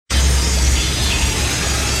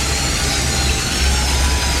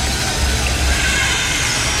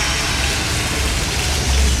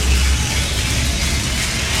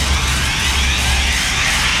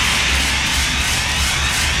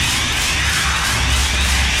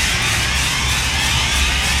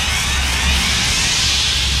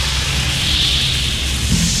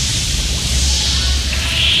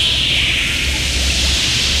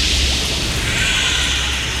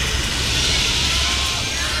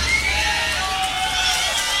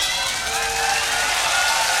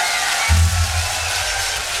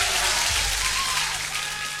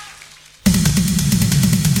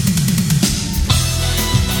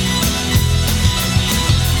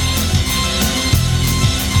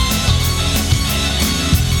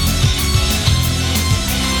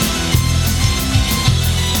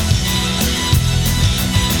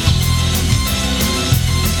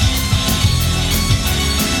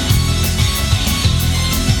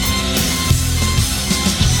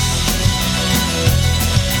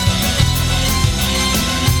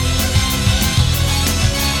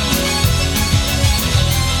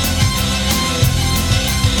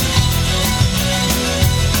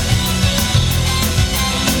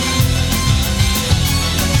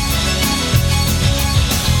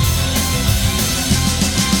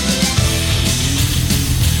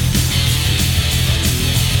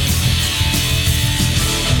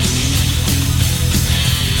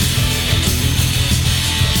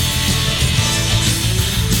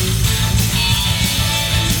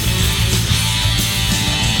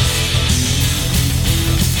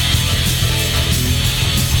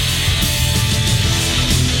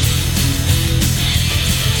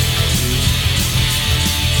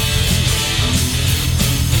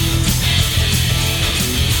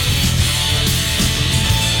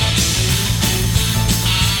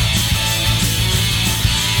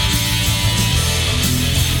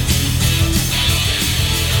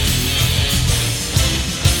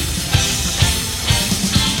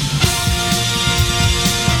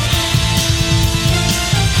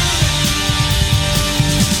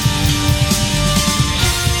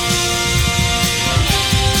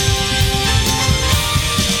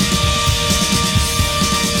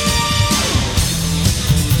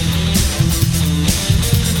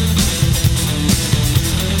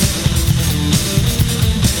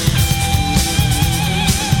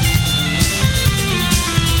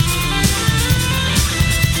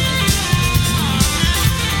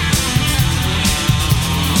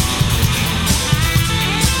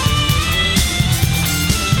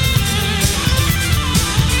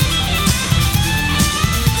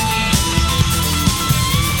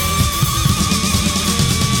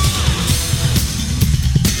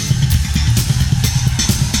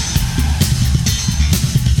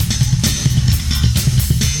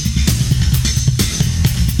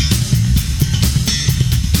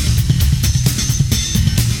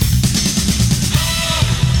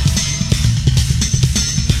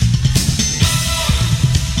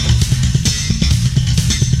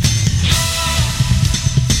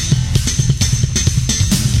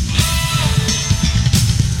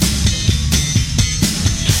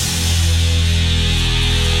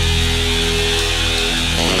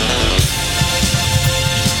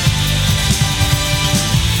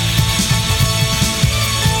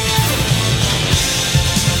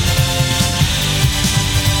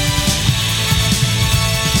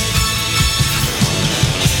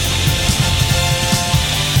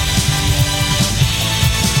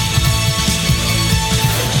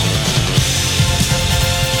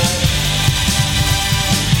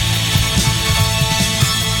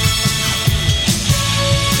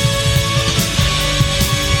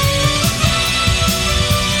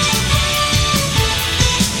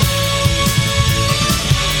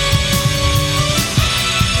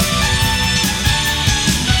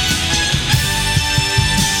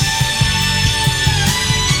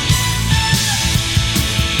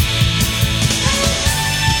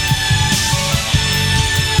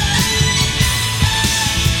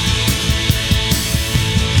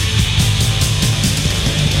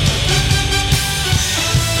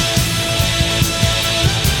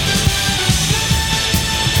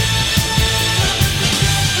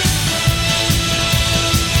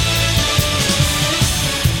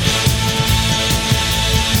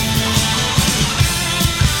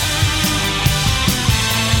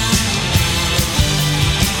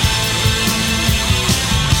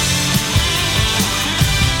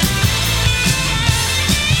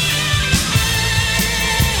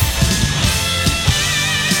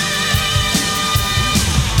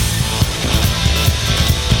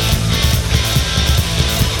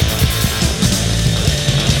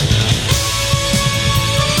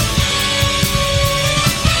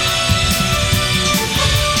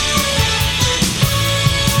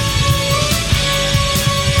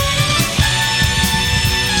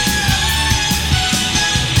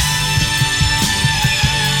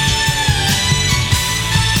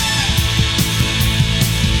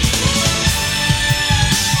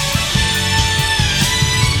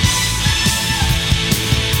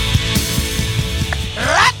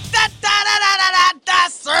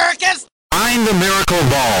Disco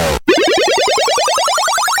Ball.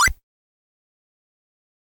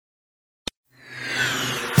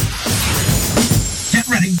 Get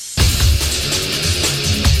ready.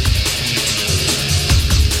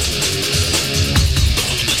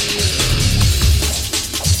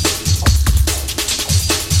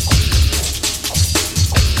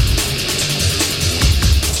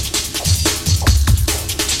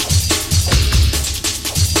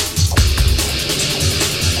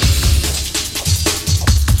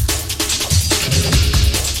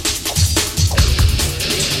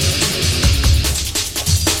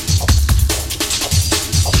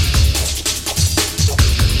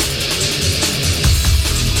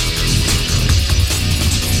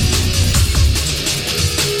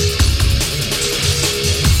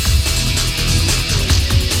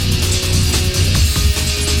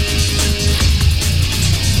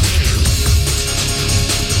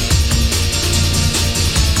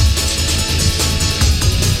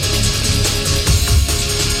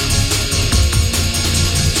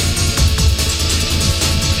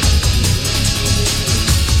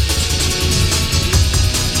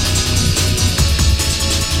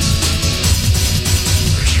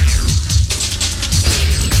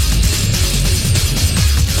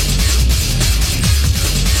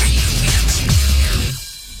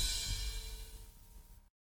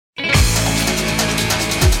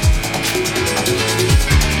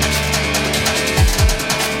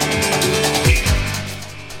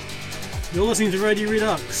 You're listening to Radio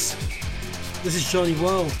Redux. This is Johnny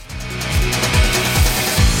World.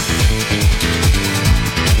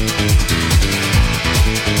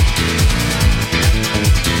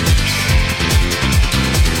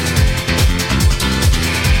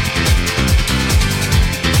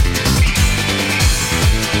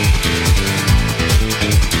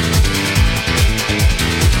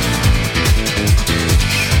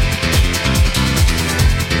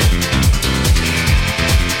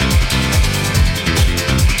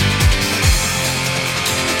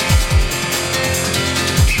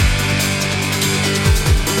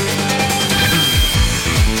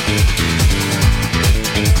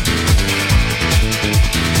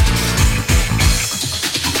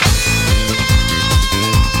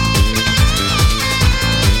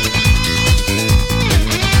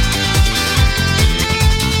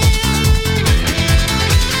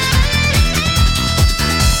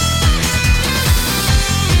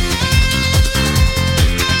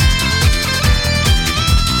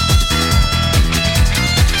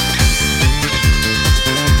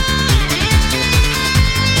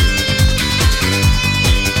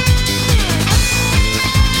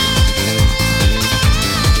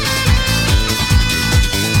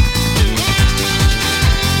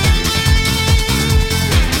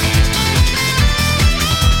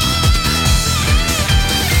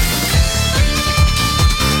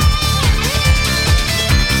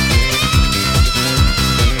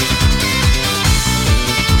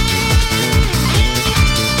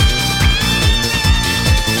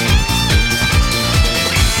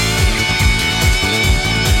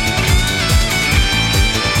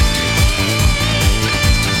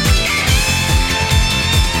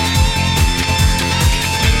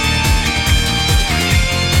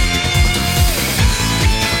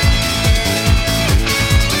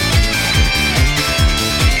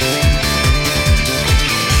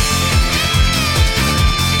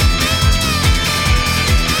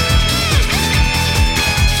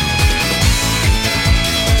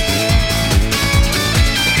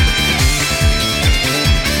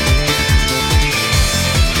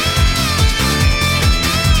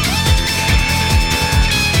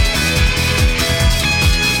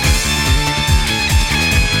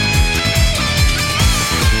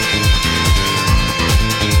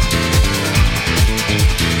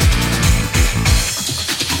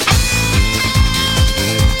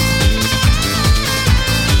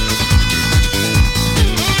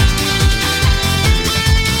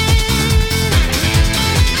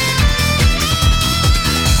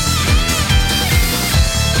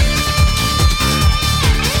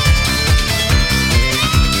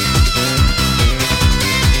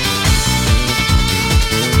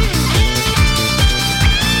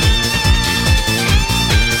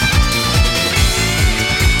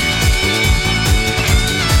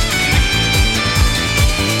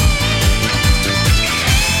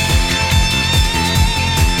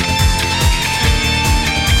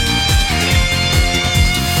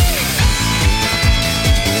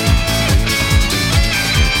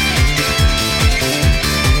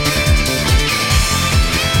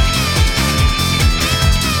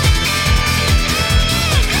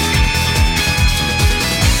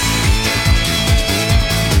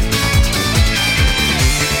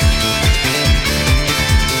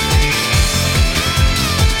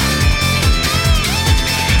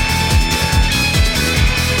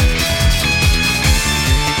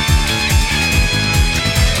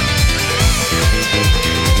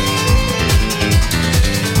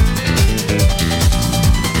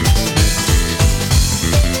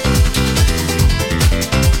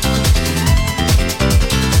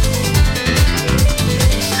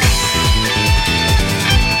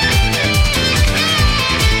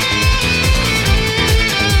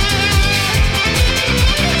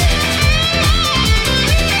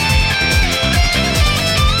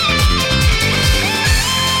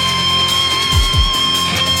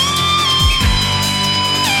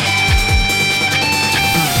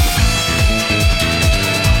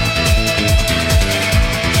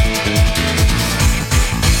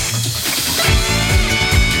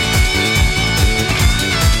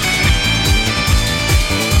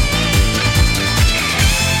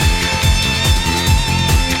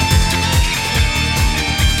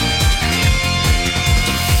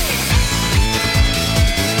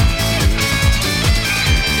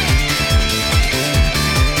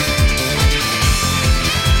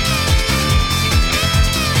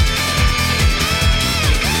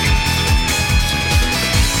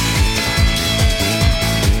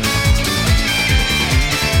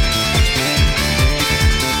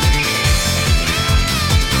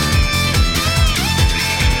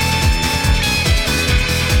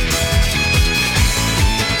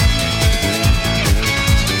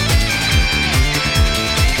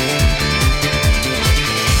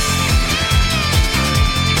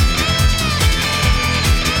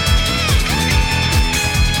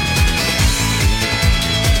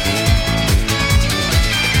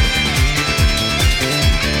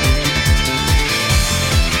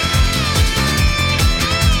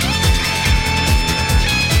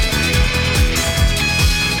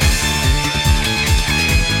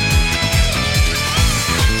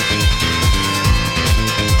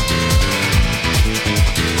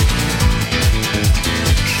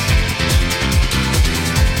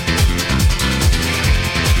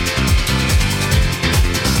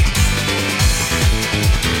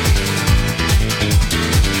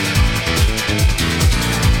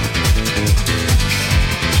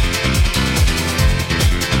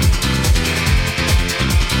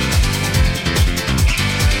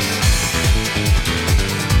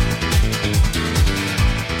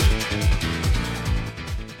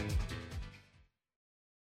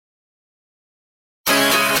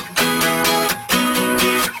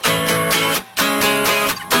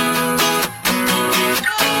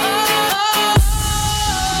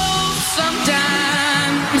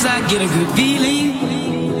 get a good feeling,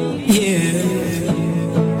 yeah.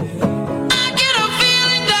 I get a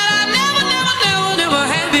feeling that I never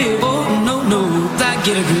had before. No, I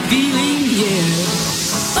get a good feeling, yeah.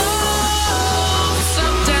 Oh,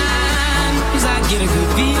 sometimes I get a good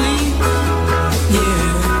feeling,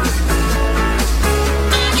 yeah.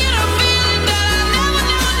 I get a feeling that I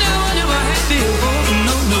never had before.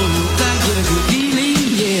 No, I get a good feeling,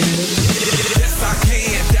 yeah. Yes, I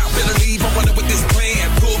can. Doubt, better leave. I'm running with this plan.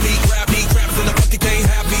 Pull me, grab crabs in the bucket, can't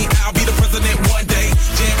have me. I'll be the president one day.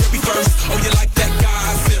 January 1st. Oh, you like that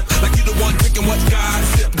gossip? Like you the one drinking what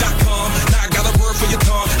gossip.com. Now I got a word for your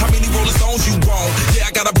tongue. How many Rolling Stones you want? Yeah,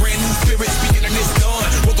 I got a brand new spirit speaking and it's done.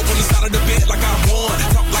 Woke up on the side of the bed like I won.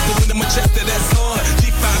 Talk like the wind in my chest to that sun.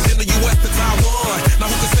 G5 in the US to Taiwan. Now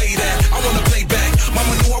who can say that? I wanna play back.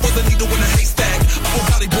 Mama knew I was a needle in a haystack. I'm a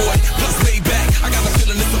body boy, plus Maybach. I got a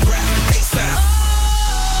feeling it's a rap. ASAP.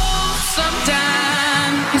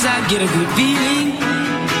 Sometimes I get a good feeling,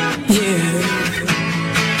 yeah.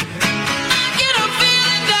 I get a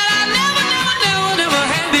feeling that I never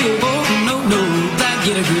had before. No, I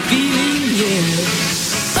get a good feeling, yeah.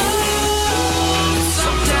 Oh,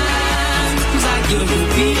 sometimes I get a good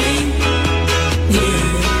feeling, yeah.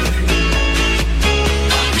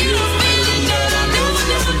 I get a feeling that I never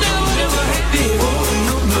had before.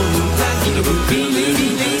 No, I get a good feeling.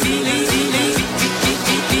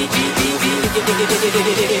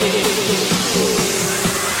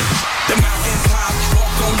 The mountains high,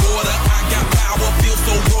 walk on water. I got power, feel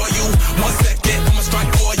so royal. 1 second, I'ma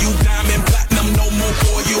strike for you. Diamond, platinum, no more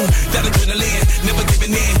for you. That adrenaline, never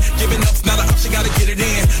giving in. Giving up's not an option, gotta get it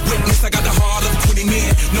in. Witness, I got the heart of 20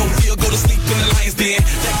 men. No fear, go to sleep in the lion's den.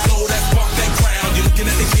 That glow, that spark, that crown. You're looking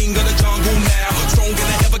at the king of the jungle now. Stronger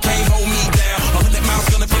than ever, can't hold me down. 100 miles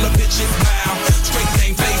gunning from the bitch's mouth. Straight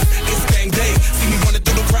game face, it's game day. See me running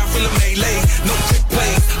through the crowd, feel a melee. No trick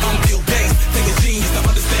plays, I'm Bill Gates. Take a genius to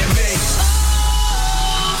understand me.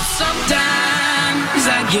 Sometimes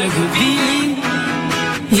I get a good feeling,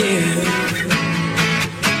 yeah.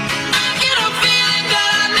 I get a feeling that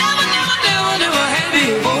I never had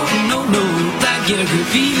before. No, I get a good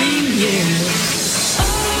feeling, yeah.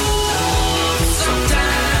 Oh,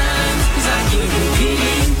 sometimes I get a good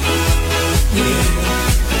feeling, yeah.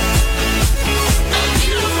 I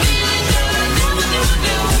get a feeling that I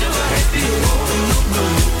never had before. No,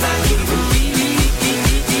 I get a good feeling.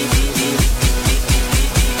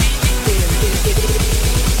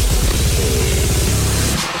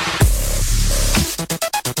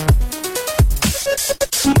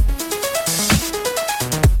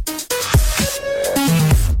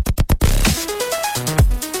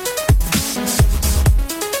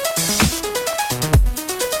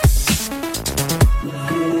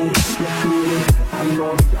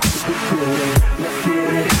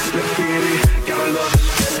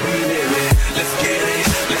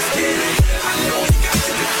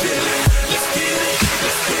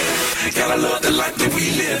 Gotta love the life that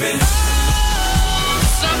we live in.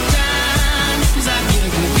 Sometimes I get a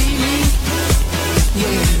good feeling,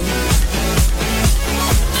 yeah.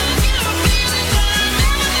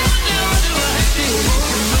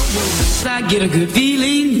 I get a good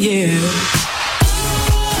feeling, yeah.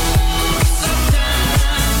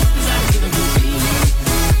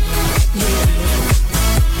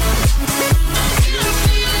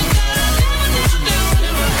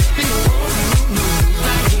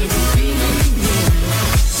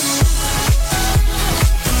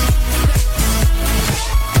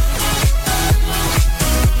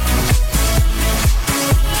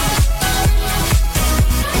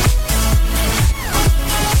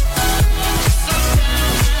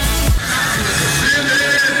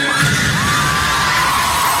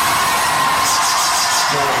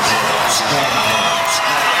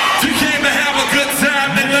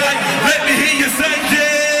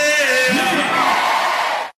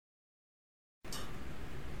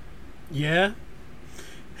 Yeah.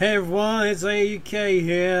 Hey everyone, it's AUK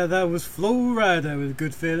here. That was Flo Rida with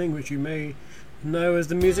Good Feeling, which you may know as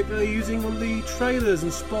the music they're using on the trailers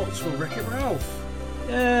and spots for Wreck-It Ralph.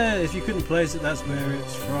 Yeah, if you couldn't place it, that's where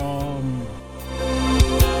it's from.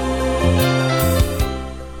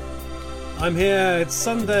 I'm here, it's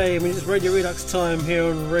Sunday, I mean it's Radio Redux time here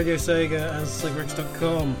on Radio Sega and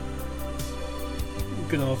SegaRex.com.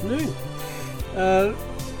 Good afternoon.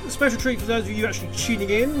 A special treat for those of you actually tuning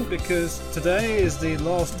in, because today is the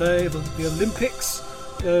last day of the Olympics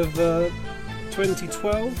of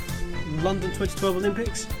 2012, London 2012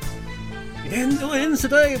 Olympics. It ends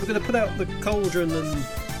today. We're going to put out the cauldron and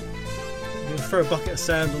throw a bucket of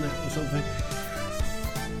sand on it or something.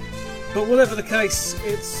 But whatever the case,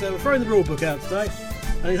 we're throwing the rule book out today.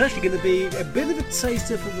 and it's actually going to be a bit of a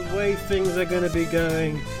taster for the way things are going to be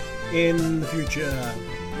going in the future.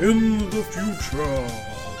 In the future,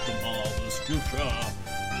 the marvelous future,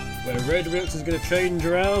 where Radio Redux is going to change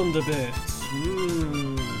around a bit.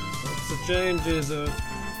 Lots of changes are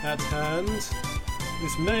at hand.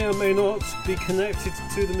 This may or may not be connected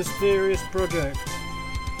to the mysterious project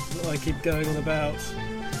that I keep going on about.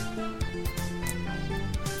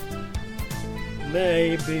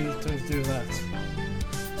 Maybe something to do with that.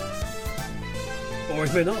 Or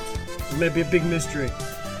it may not. It may be a big mystery.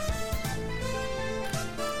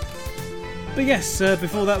 But yes,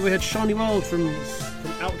 before that we had Shiny World from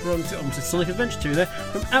Outrun 2. Almost said Sonic Adventure 2 there.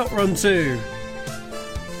 From Outrun 2.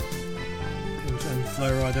 And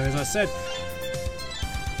Flow Rider, as I said.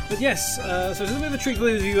 But yes, so it's a bit of a treat for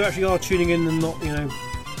those of you who actually are tuning in and not,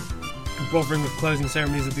 bothering with closing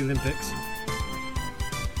ceremonies of the Olympics.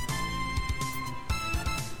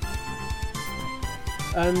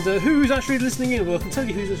 And who's actually listening in? Well, I can tell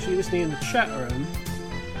you who's actually listening in the chat room.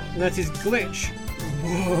 And that is Glitch.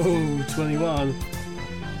 Whoa, 21.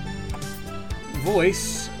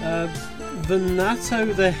 Voice, the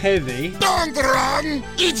Natto the Heavy. Don't run!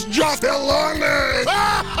 It's just a loner!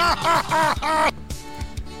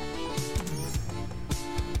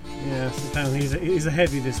 Yes, apparently he's a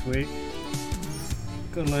heavy this week.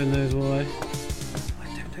 God alone knows why. I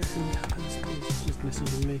don't know who happens. He's just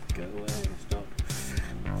messaging me. Go away, stop.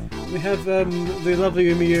 We have the lovely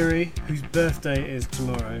Umayuri, whose birthday is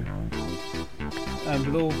tomorrow.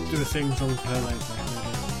 We'll all do a sing-song for her later.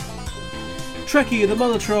 Trekkie, the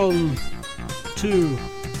Monotron 2.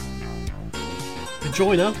 The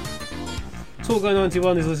Joiner. Tall Guy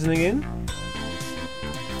 91 is listening in.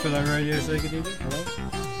 Fellow Radio Sega DJ. Hello.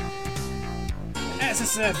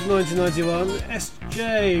 SSF 1991,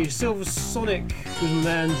 SJ, Silver Sonic, who's an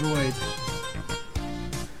android.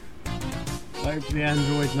 I hope the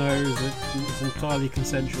android knows that it's entirely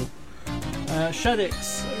consensual.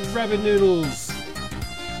 Shadix, Rabbit Noodles,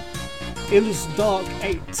 Ills Dark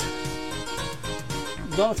 8,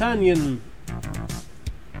 D'Artagnan,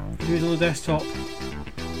 who's on the desktop,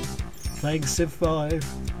 playing Civ 5.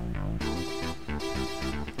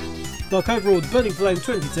 Dark Overlord, Burning Flame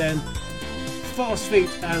 2010. Fast Feet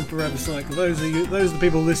and Forever Cycle. Those are the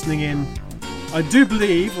people listening in. I do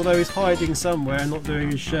believe, although he's hiding somewhere and not doing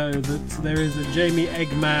his show, that there is a Jamie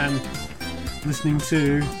Eggman listening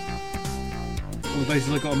to. Well,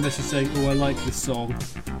 basically I got a message saying, "Oh, I like this song,"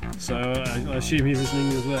 so I assume he's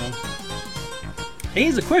listening as well.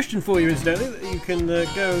 Here's a question for you, incidentally, that you can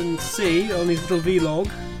go and see on his little vlog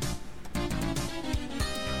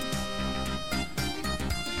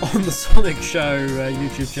on the Sonic Show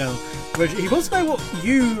YouTube channel. He wants to know what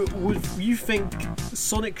you think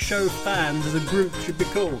Sonic Show fans as a group should be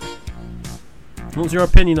called. What's your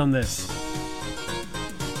opinion on this?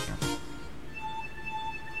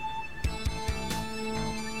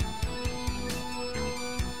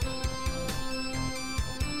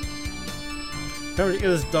 Apparently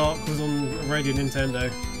Ills Dark was on Radio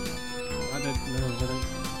Nintendo. I don't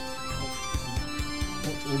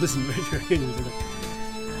watch or listen to Radio Nintendo.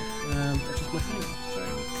 That's just my thing.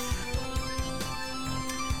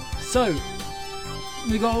 So,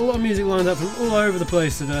 we got a lot of music lined up from all over the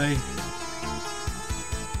place today.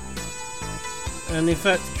 And in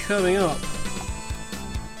fact, coming up,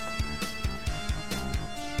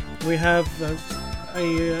 we have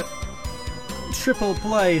a triple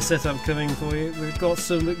play setup coming for you. We've got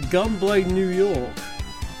some Gunblade New York.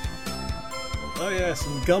 Oh yeah,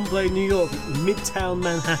 some Gunblade New York, Midtown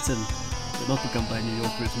Manhattan. But not the Gunblade New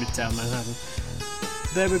York, but it's Midtown Manhattan.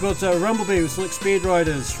 Then we've got Rumblebee with Sonic Speed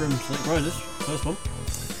Riders from Sonic Riders, first one.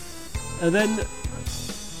 And then,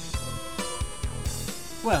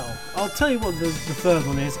 well, I'll tell you what the third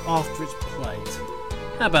one is after it's played.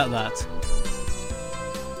 How about that?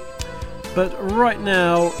 But right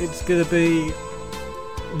now, it's going to be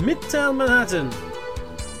Midtown Manhattan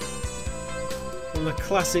from the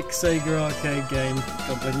classic Sega arcade game,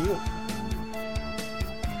 Gunblade New York.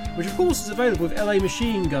 Which of course is available with LA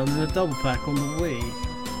Machine Guns in a double pack on the Wii.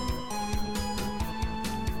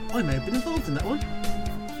 I may have been involved in that one.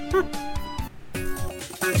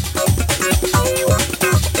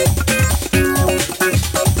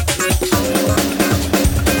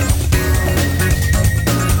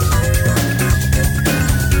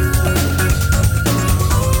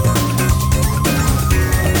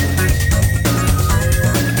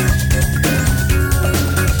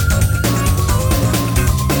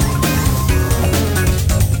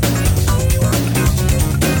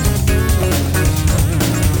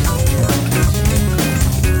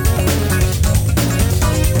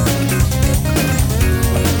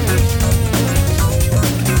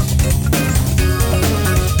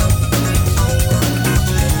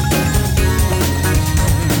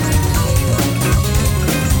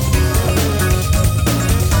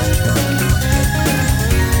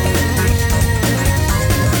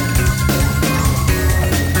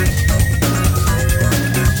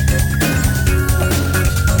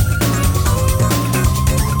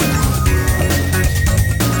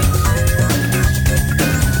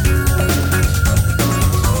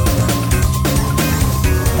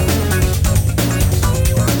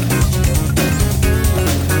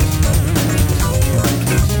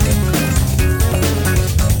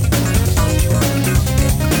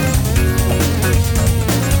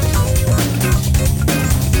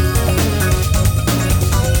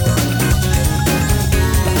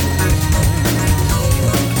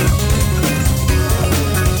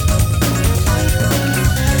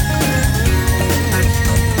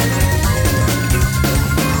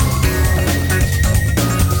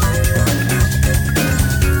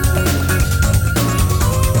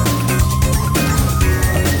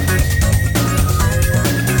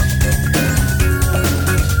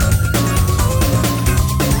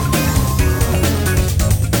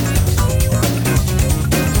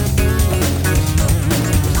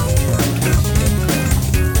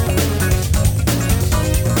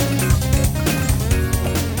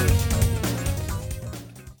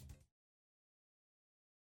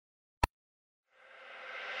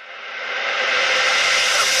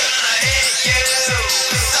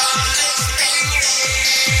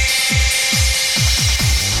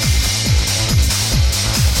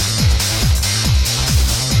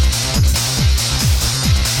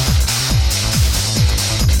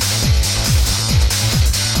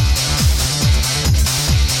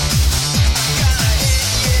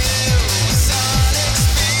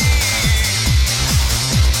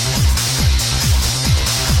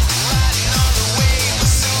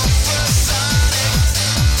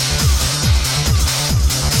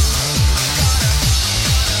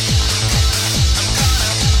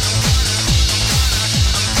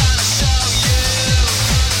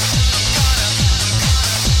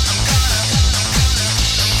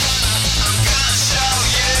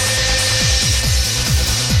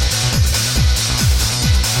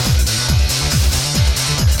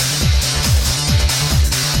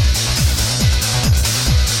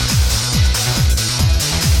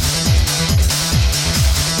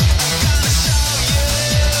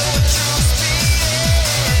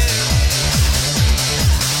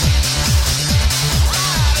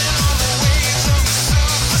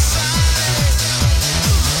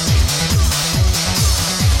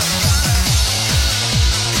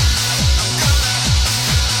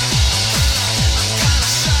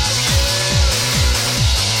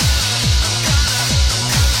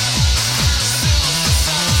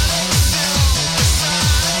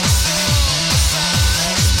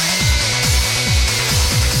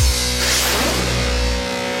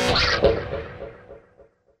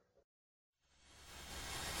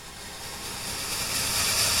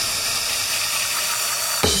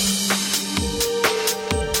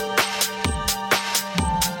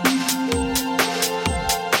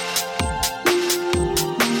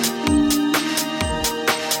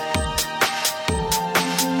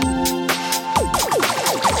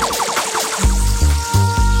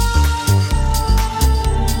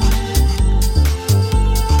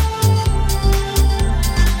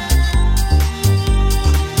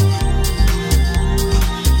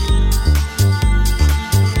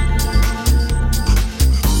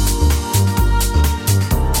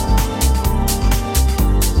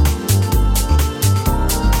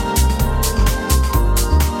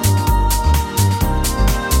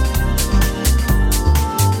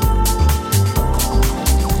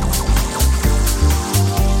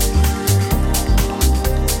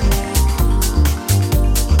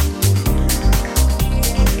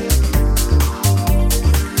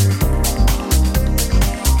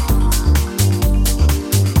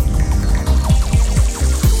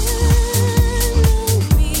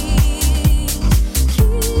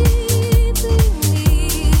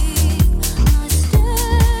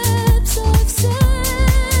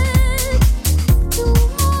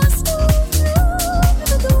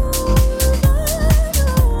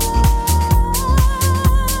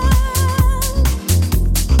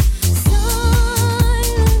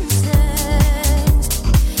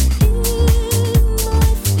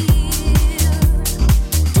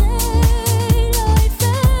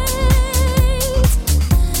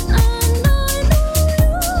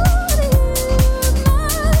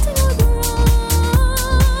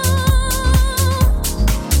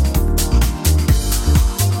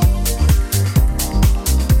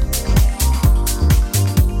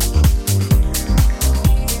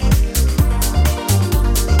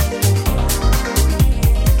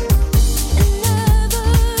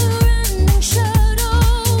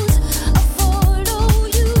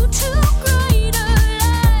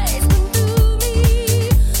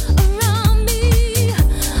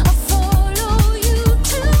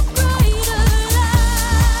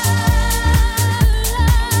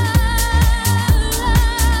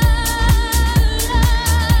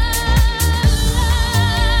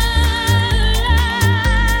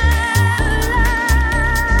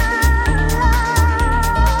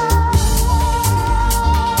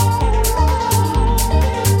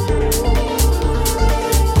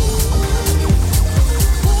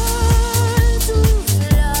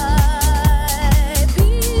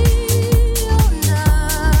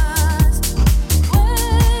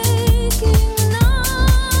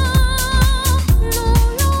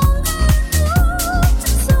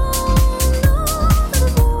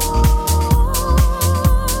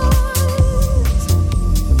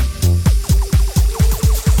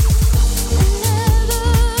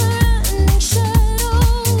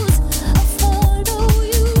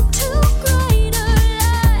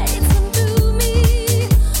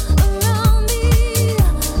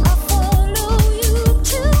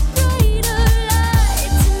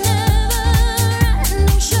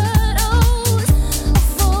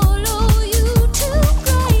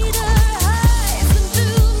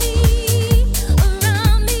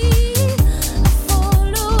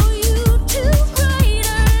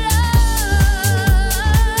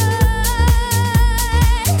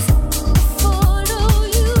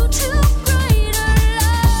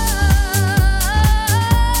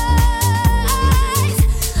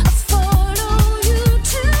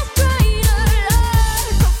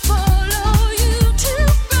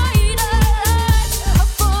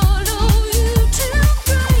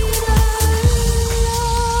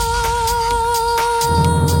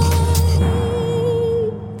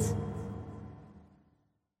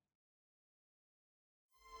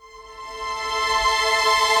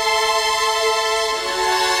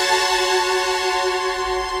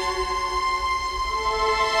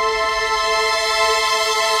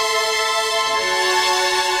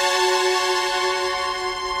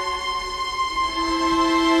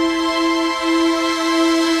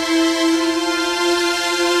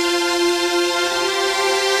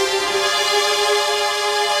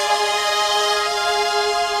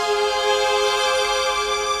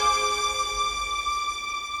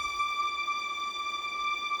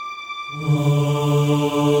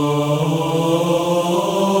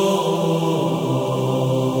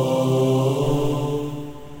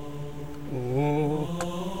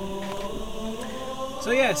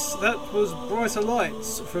 Brighter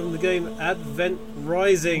Lights from the game Advent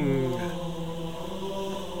Rising,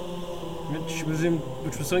 which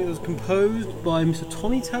was something that was composed by Mr.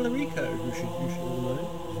 Tommy Tallarico, who should all know.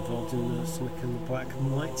 He's involved in Sonic and the Black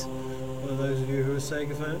Knight. For those of you who are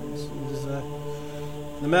Sega fans, he's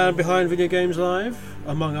the man behind Video Games Live,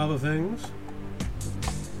 among other things.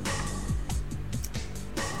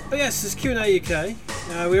 But yes, this is Q&A UK.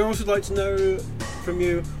 We would also like to know from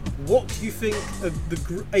you, what do you think of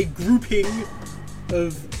a grouping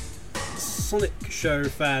of Sonic Show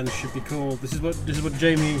fans should be called? This is what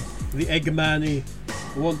Jamie the Eggman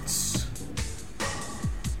wants.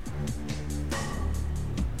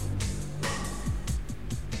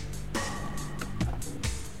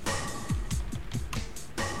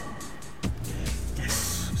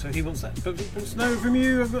 Yes, so he wants that. But wants to know from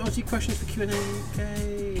you. I've got a few questions for Q&A UK.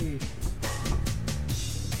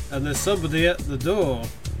 And there's somebody at the door.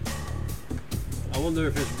 I wonder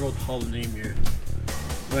if it's Rod Holonemu.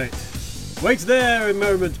 Wait there a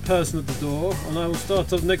moment, person at the door, and I will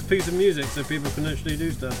start up the next piece of music so people can actually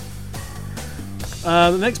do stuff.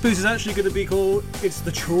 The next piece is actually going to be called It's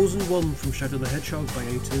the Chosen One from Shadow the Hedgehog by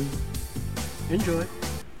A2. Enjoy.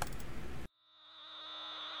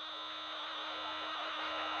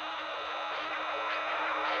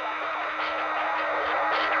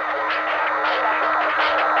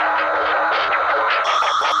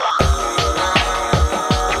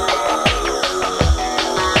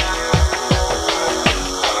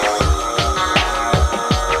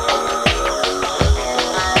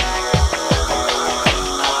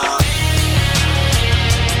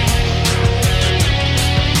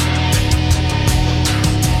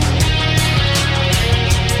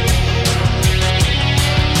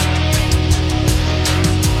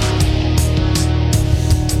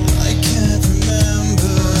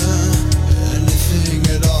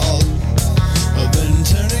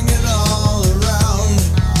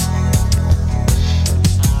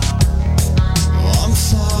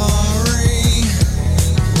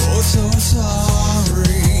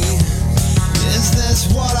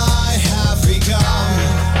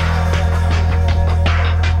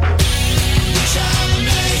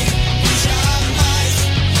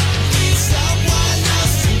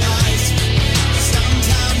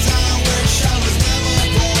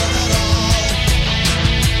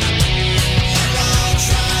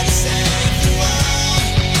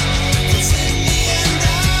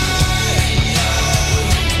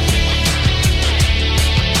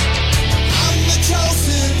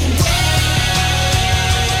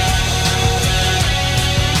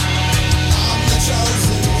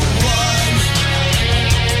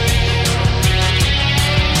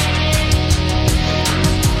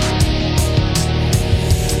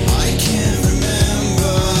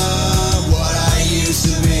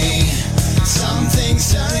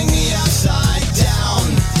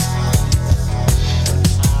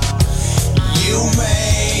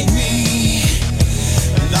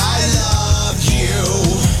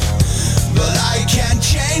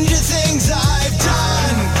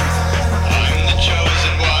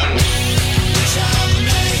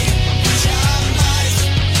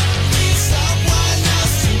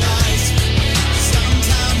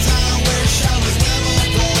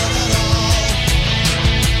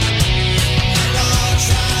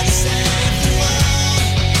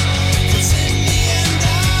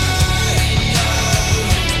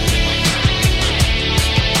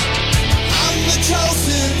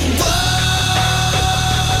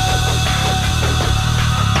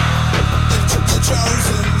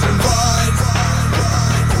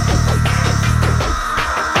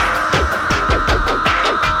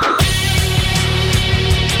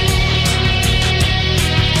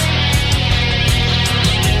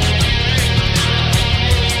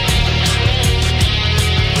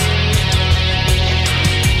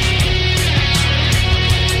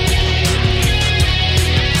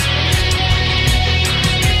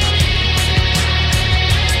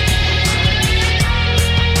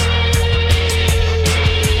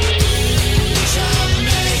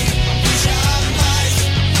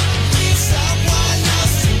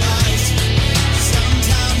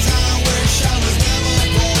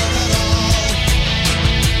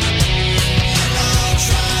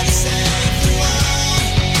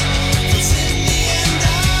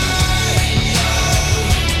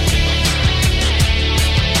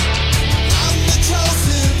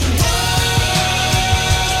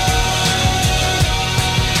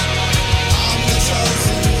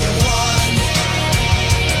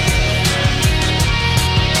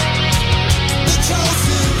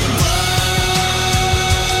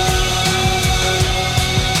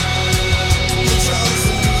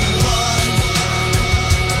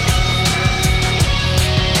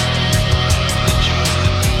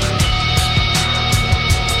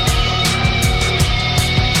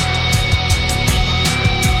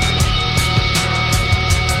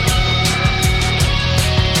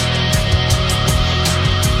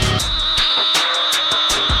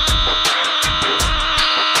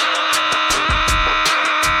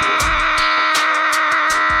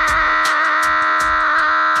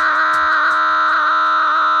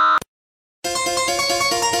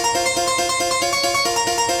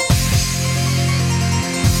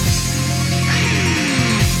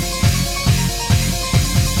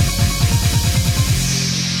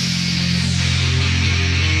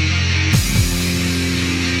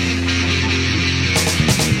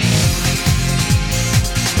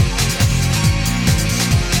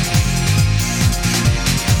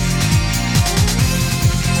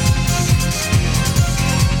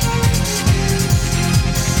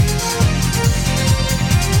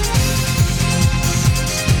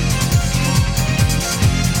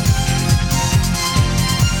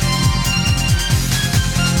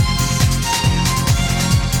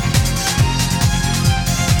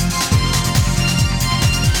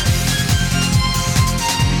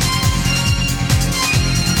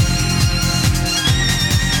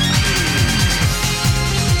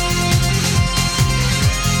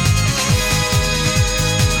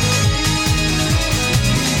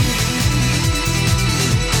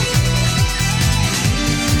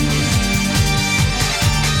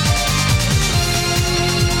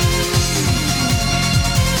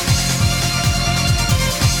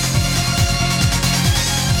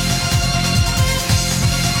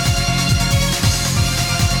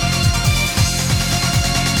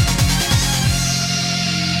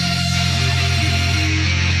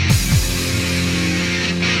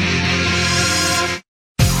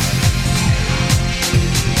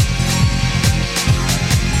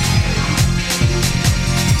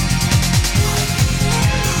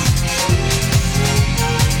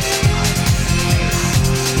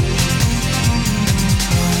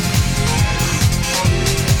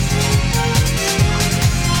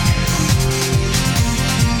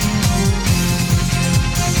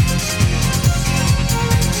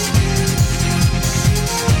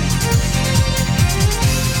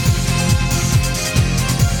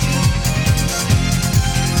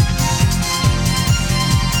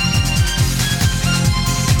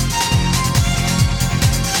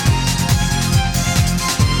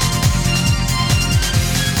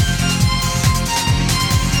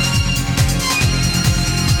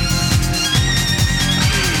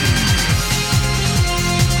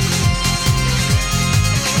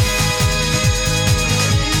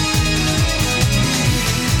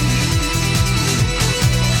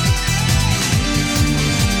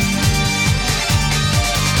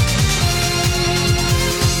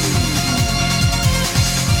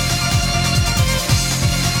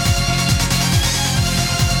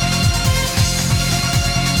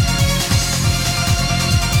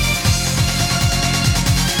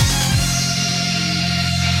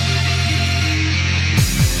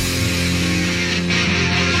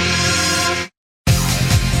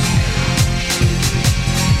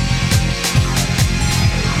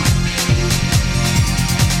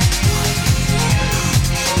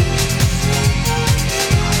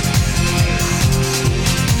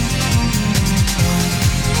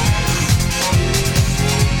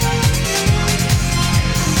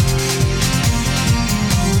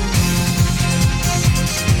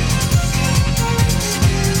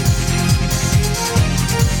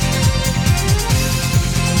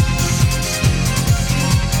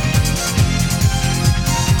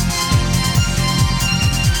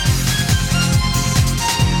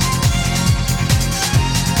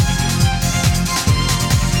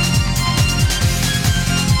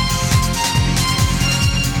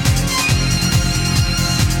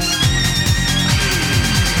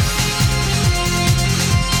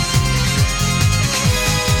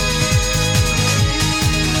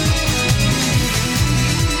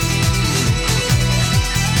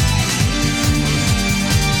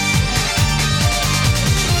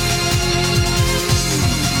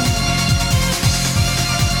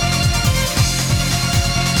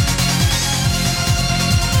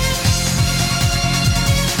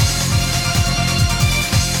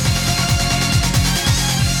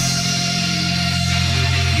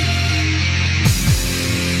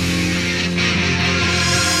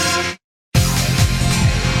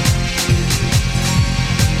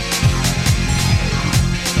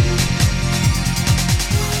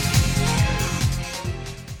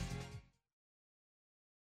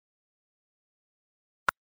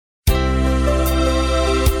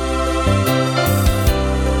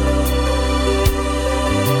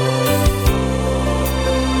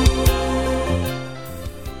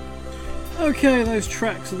 Okay, those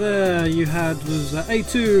tracks there you had was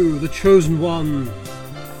A2, The Chosen One,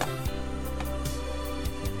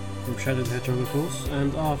 from Shadow the Hedgehog, of course,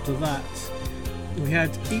 and after that we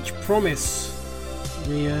had Each Promise,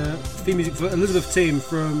 the theme music for Elizabeth Team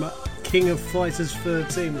from King of Fighters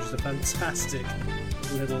 13, which is a fantastic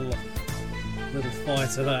little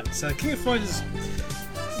fighter. That King of Fighters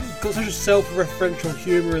got such a self-referential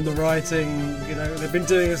humour in the writing. You know, they've been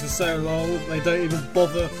doing this for so long, they don't even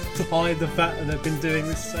bother to hide the fact that they've been doing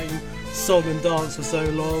this same song and dance for so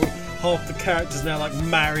long. Half the characters now like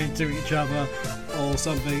married to each other or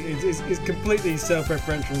something. It's completely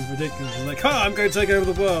self-referential and ridiculous. It's like, I'm going to take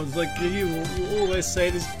over the world. It's like, you always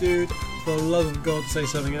say this, dude. For the love of God, say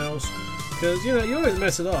something else. Because, you know, you always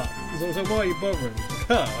mess it up. So why are you bothering?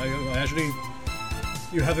 I actually...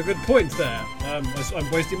 You have a good point there.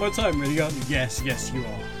 I'm wasting my time, really, aren't you? Yes, you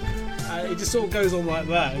are. It just sort of goes on like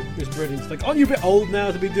that. It's brilliant. It's like, aren't you a bit old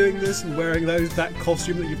now to be doing this and wearing that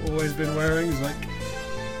costume that you've always been wearing? It's like,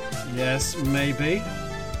 yes, maybe.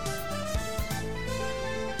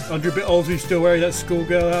 Aren't you a bit old to be still wearing that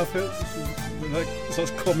schoolgirl outfit? Like,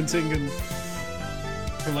 starts commenting and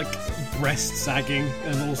like breast sagging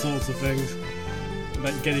and all sorts of things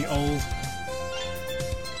about getting old.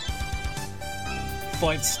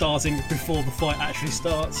 Fight starting before the fight actually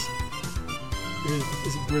starts.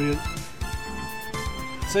 It's brilliant.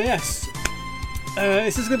 So yes,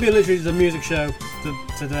 this is going to be literally just a music show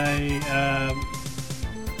today,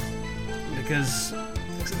 because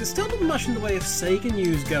there's still not much in the way of Sega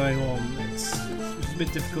news going on. It's a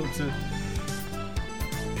bit difficult to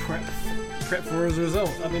prep for as a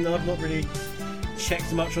result. I mean, I've not really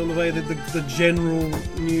checked much on the way that the general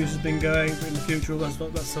news has been going, but in the future that's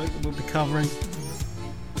something that we'll be covering.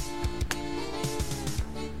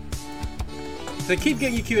 So keep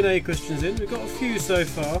getting your Q&A questions in. We've got a few so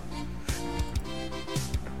far.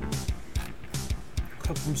 A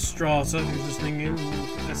couple from Strata, who's listening in.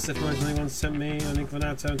 SF991 sent me. I think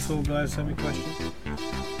Vanato and Tall Guy sent me questions.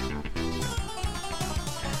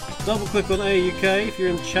 Double click on AUK if you're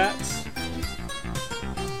in the chat.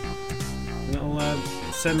 And it'll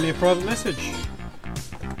send me a private message.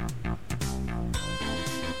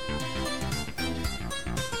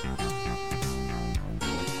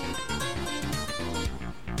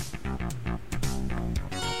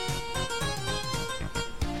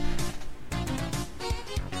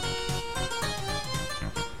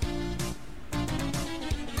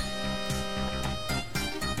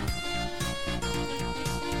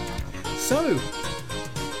 So,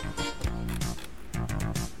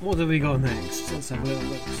 what do we got next? Let's have a little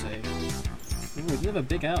look, see. Oh, we did have a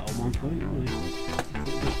big out at one point, didn't we?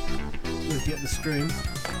 We'll get the stream.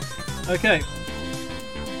 Okay.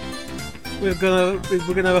 We're gonna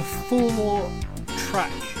have a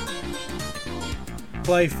 4-track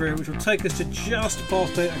playthrough, which will take us to just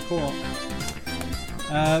past 8 o'clock.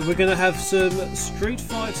 We're going to have some Street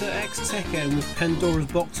Fighter X Tekken with Pandora's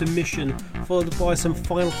Box and Mission, followed by some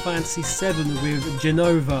Final Fantasy VII with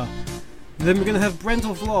Genova. Then we're going to have Brent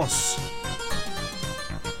of Loss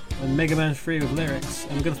and Mega Man 3 with Lyrics.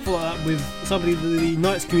 And we're going to follow that with somebody that the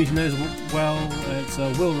Knights community knows well. It's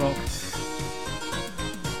Will Rock.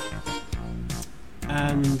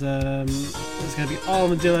 And it's going to be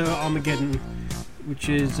Armadillo Armageddon, which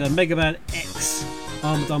is Mega Man X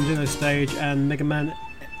Armadillo stage and Mega Man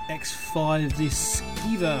X5 the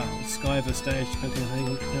Skiver stage, depending on how you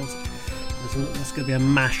want to pronounce it. That's going to be a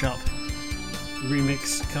mashup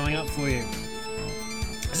remix coming up for you.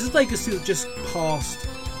 This is take us to just past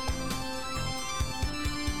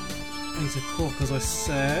 8 o'clock, as I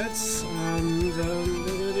said, and we're going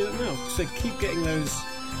to do it now. So keep getting those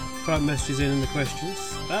private messages in and the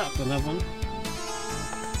questions. Another one.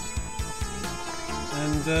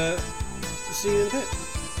 And see you in a bit.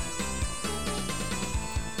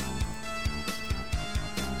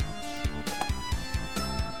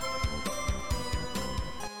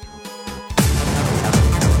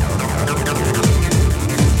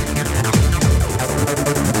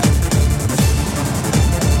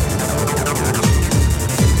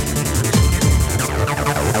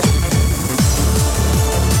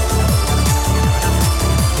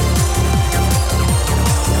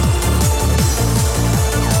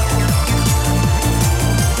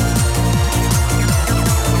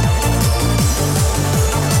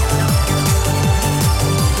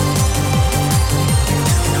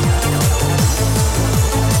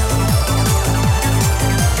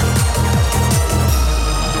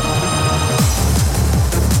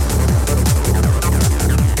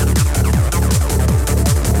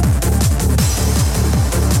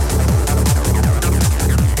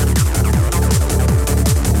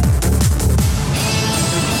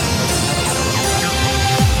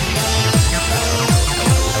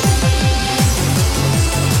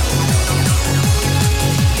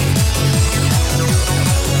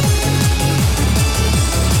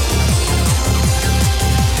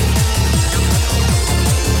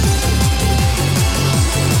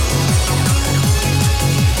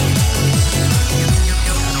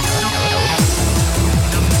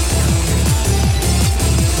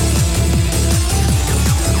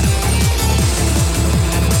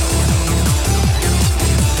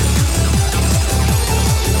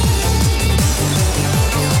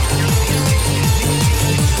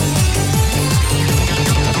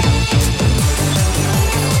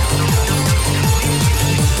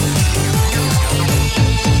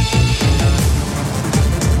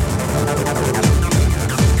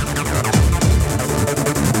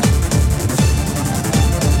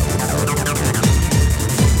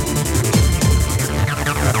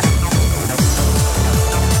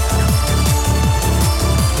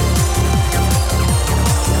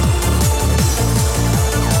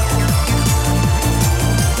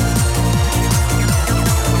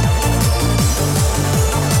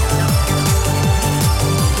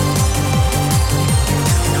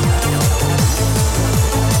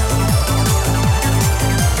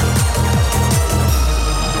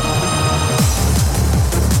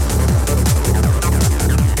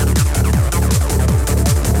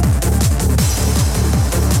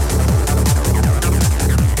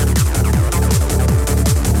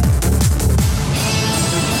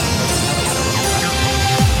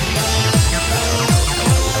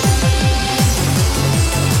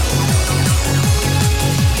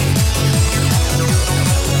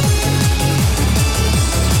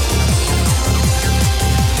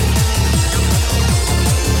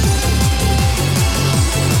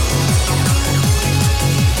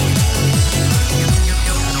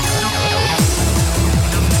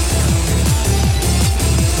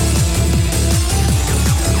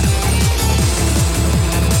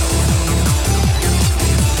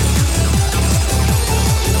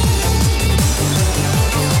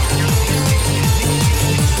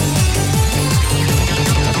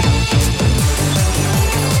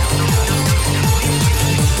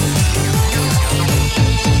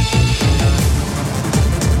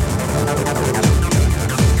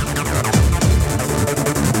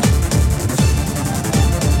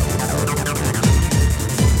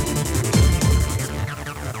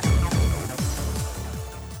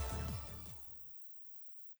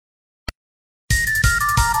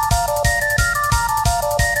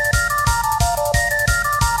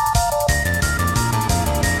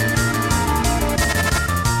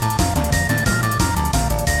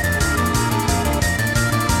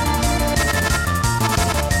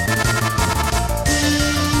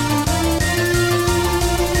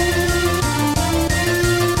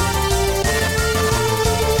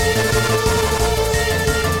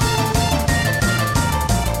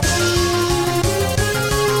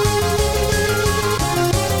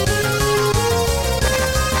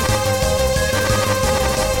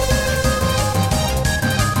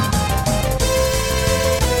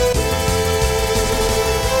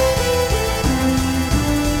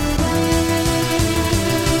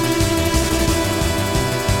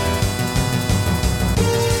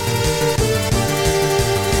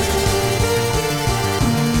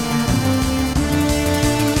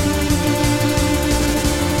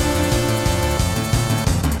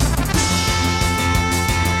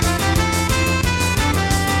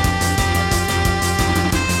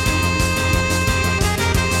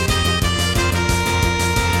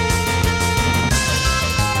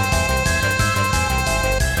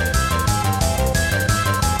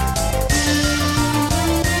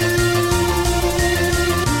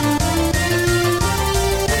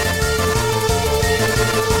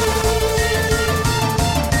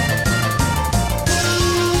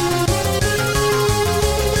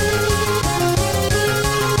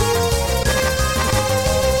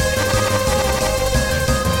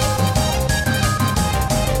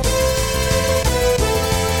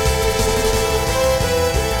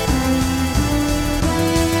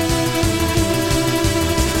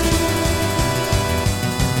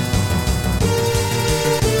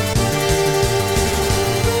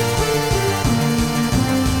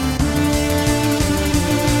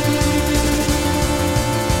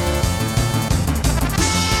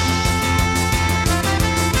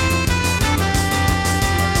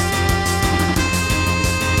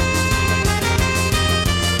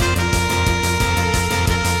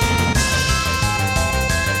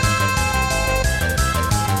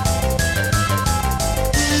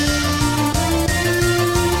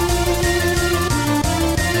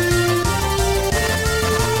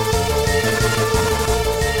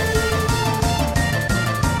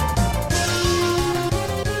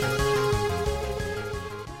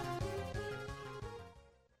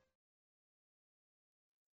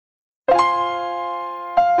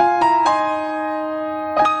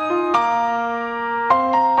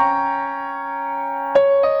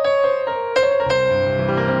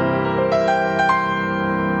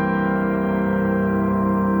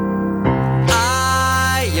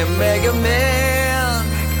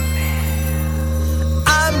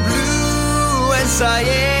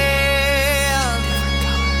 cyan.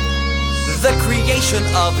 The creation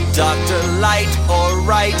of Dr. Light, or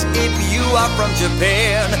right if you are from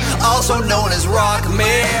Japan, also known as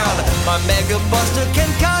Rockman. My Mega Buster can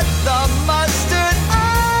cut the mustard.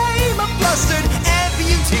 I'm a flustered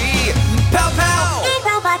amputee. Pow pow!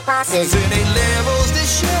 Robot bosses. Infinite levels,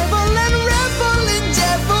 dishevel and revel in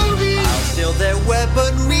devilry. I'll steal their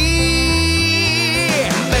weaponry.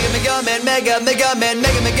 Mega Man, Mega Man, Mega Man,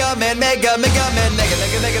 Mega Man, Mega Man,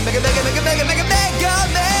 Mega Man, Mega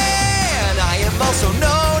Man. I am also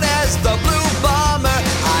known as the Blue Bomber.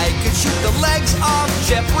 I could shoot the legs off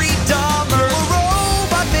Jeffrey Dahmer. A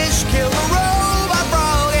robot fish, kill a robot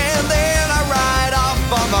frog, and then I ride off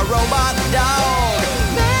on my robot dog.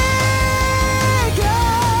 Mega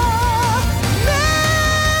Man,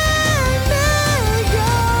 Mega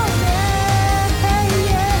Man.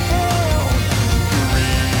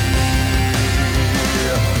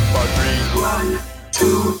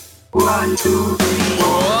 1, 2, 3.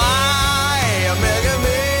 Oh, I am Mega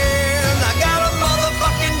Man. I got a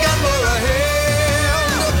motherfucking gun for a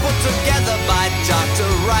hand. Put together by Dr.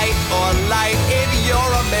 Right or Light if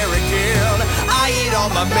you're American. I eat all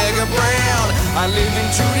my Mega Brown. I live in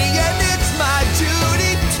 2D and it's my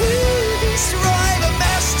duty to destroy the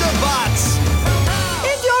Masterbots.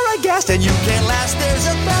 If you're a guest and you can't last, there's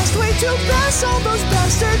a fast way to pass all those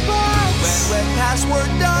bastard bots. When password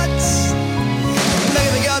nuts.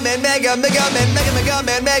 Mega Man, Mega Man, Mega Man, Mega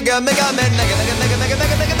Man, Mega Man, Mega Man, Mega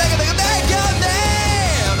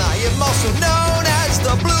Man. I am also known as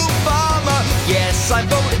the Blue Bomber. Yes, I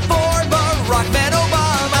voted for Barack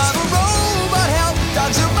Obama. As for robot help,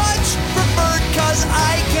 dogs are much preferred, 'cause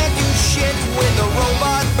I can't do shit with a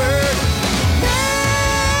robot bird.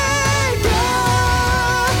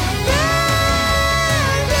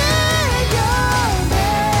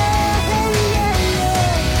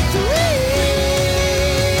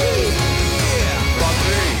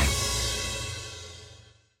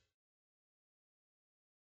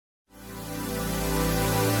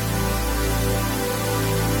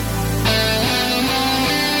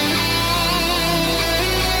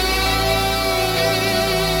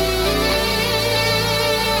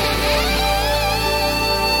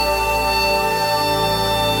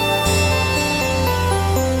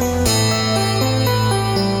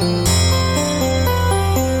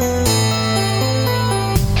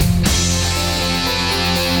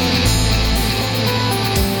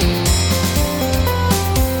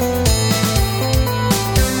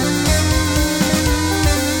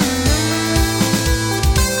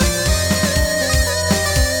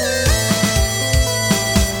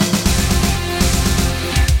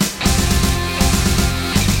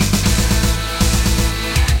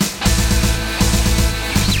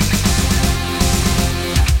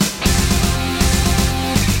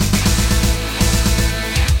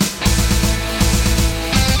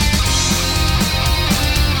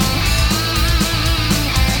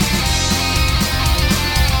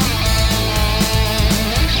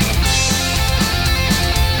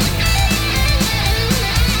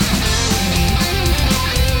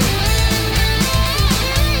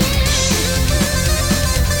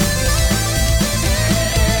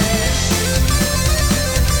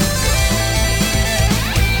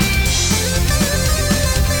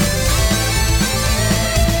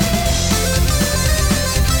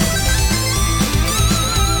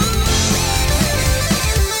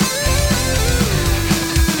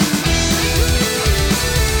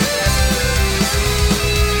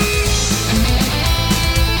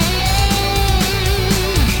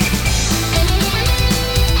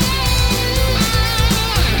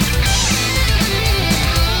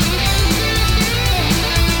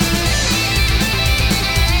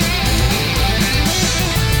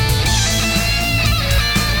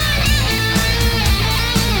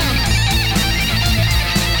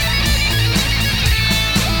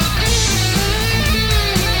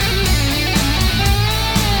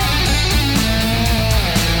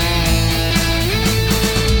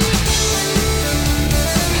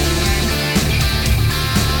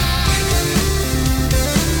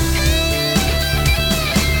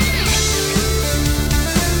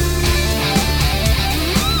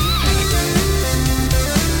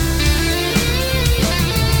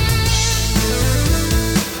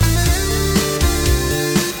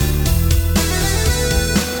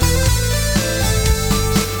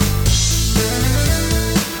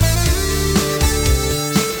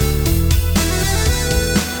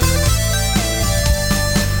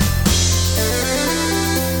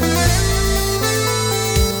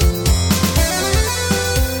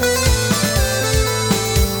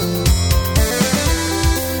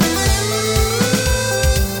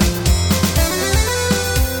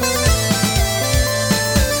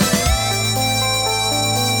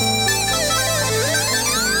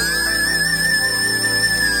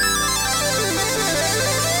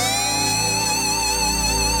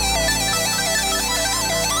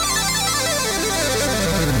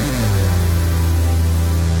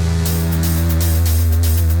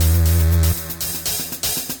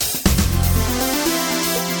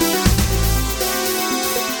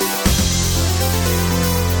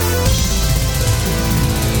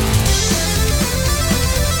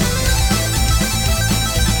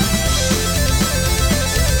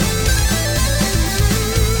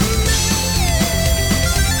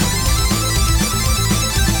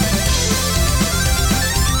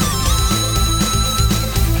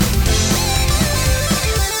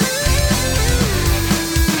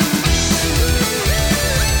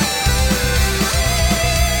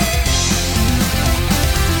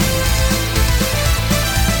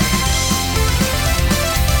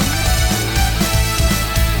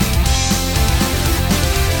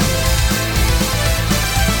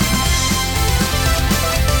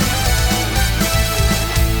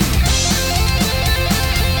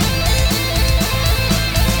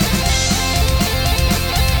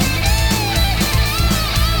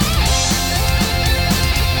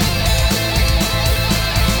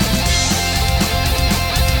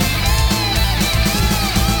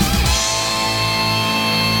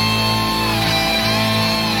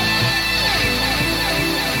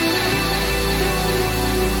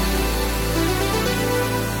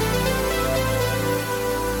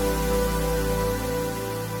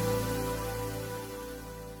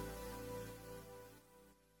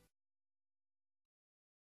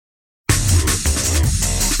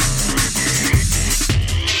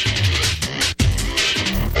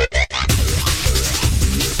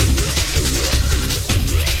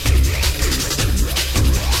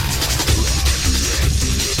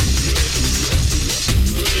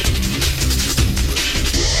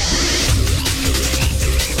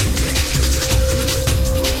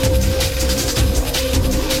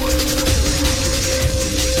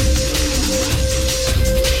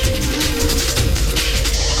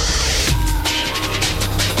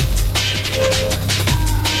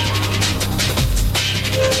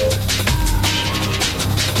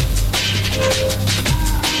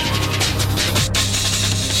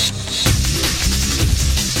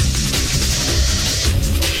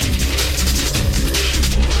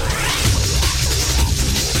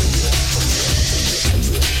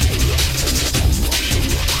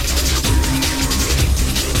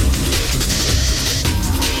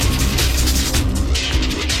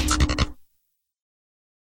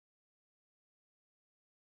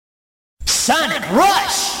 Sonic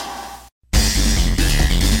Rush!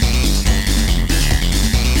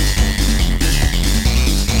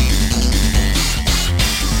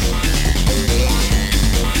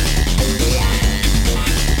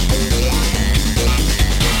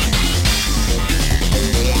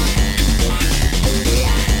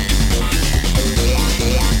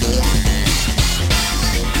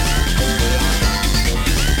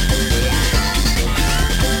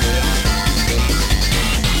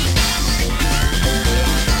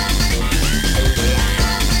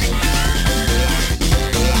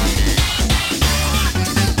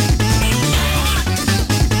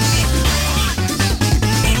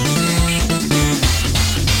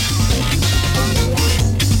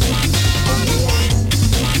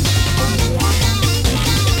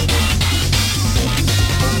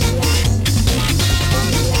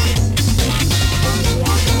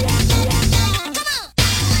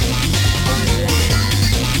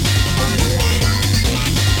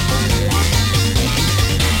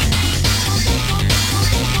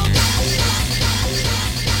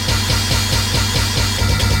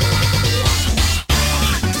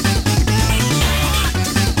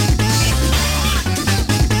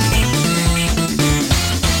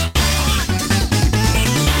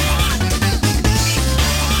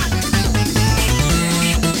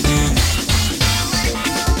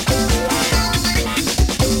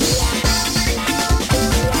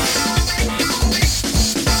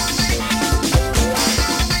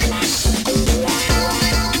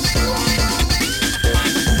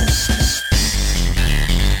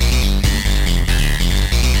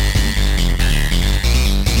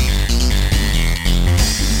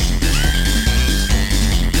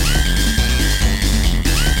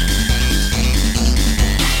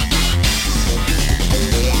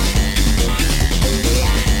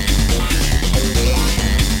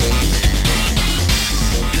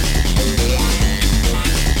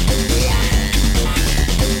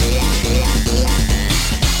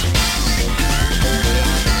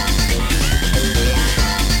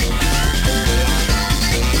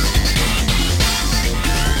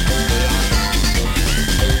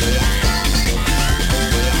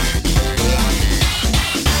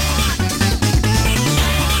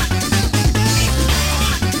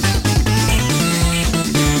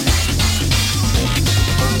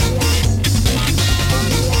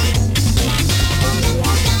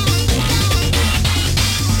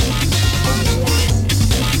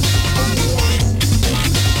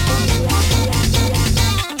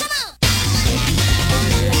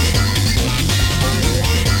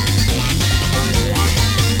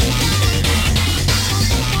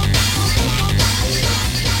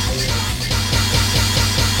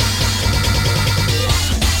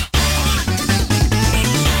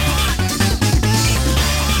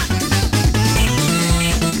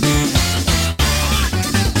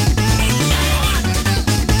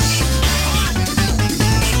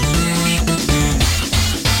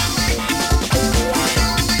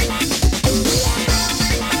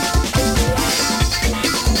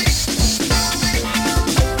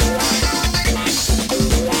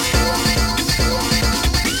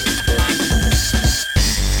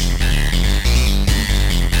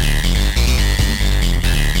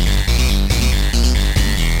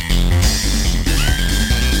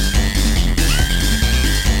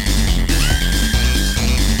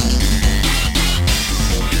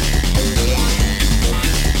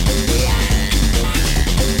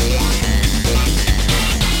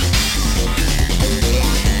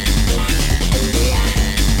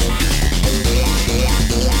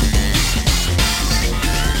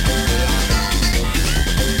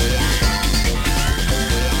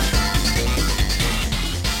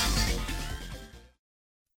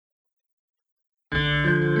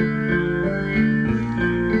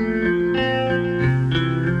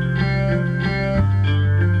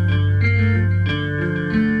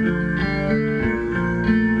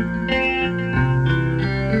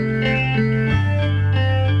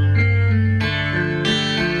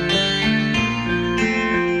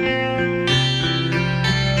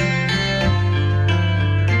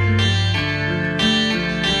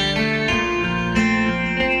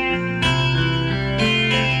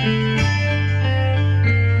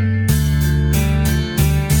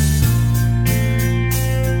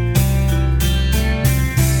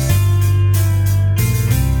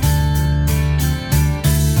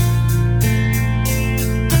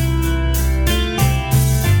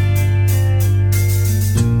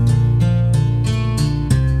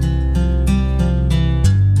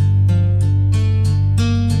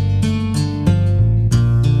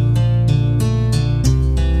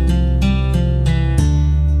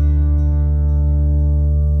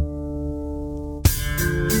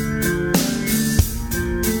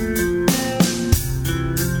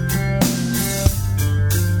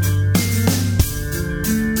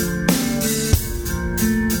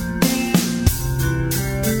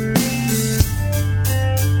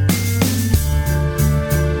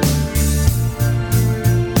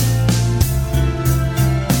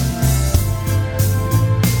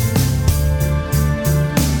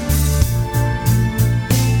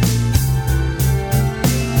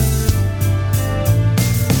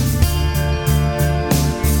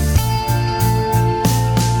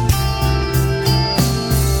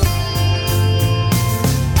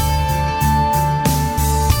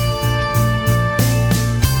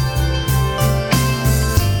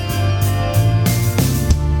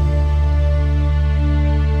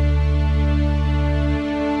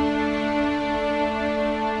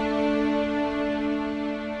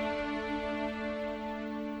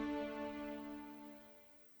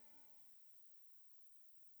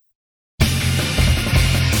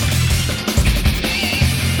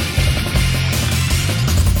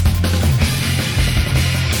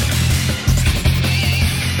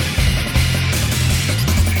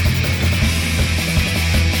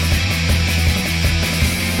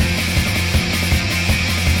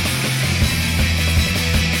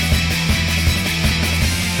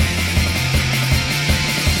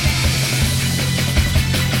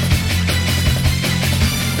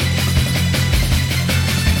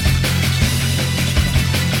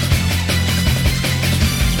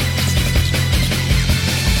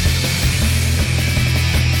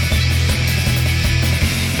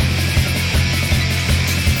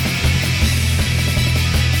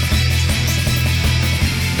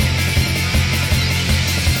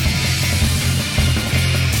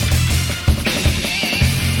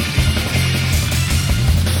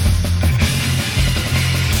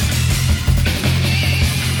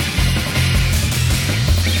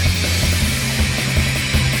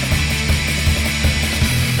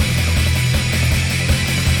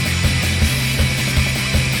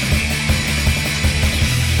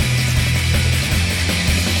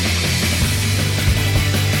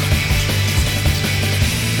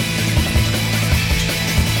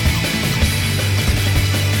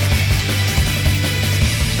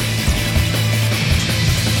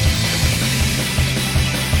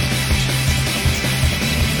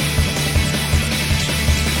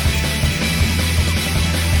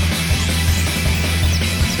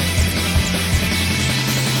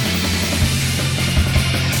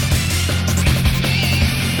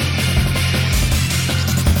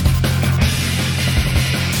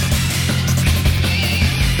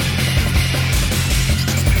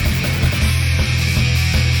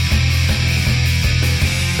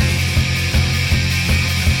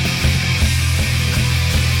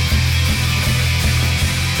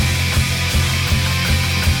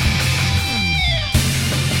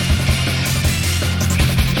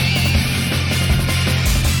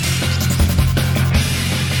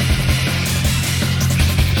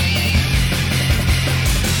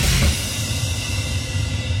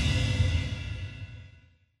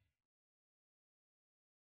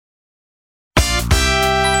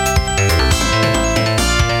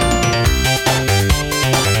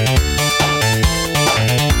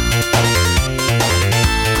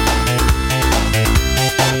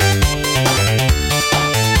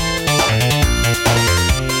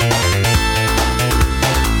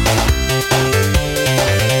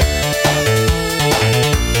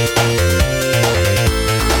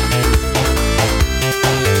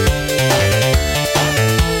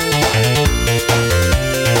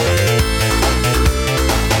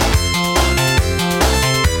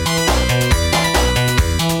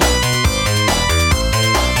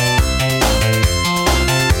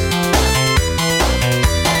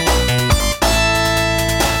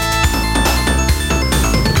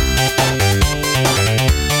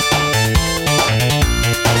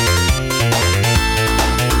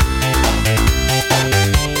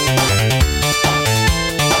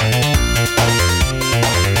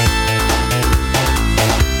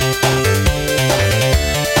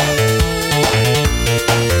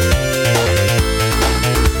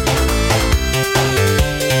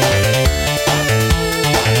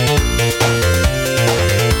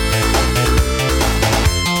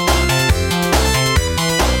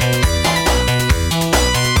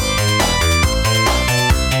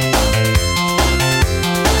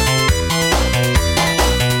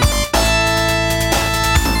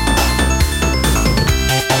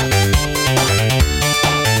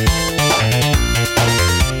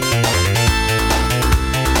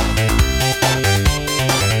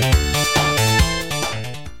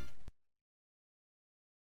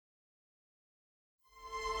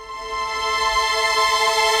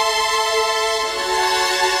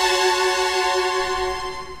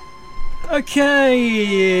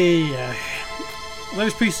 Okay,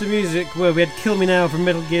 those pieces of music were, we had Kill Me Now from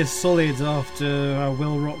Metal Gear Solid after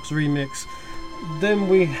Will Rock's remix. Then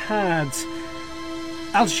we had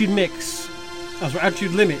Altitude Mix,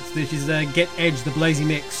 Altitude Limits, which is Get Edge, the Blazy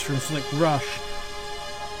Mix from Sonic Rush.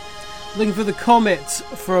 Looking for the Comet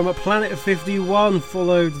from Planet of 51,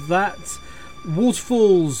 followed that.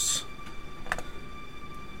 Waterfalls,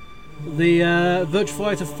 the Virtua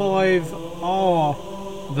Fighter 5R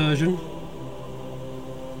version.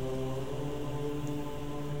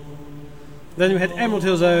 Then we had Emerald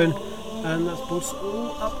Hill Zone, and that's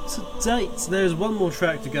all up to date. There's one more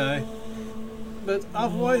track to go, but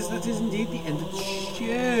otherwise that is indeed the end of the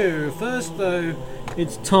show. First though,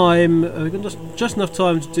 it's time, we've got just enough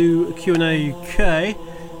time to do a Q&A UK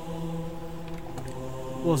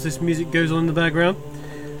whilst this music goes on in the background.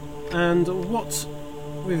 And what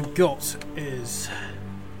we've got is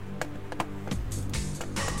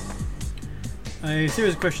a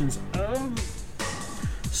series of questions.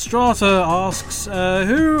 Strata asks,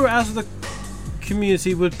 who out of the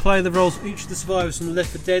community would play the roles of each of the survivors from the Left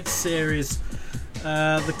 4 Dead series?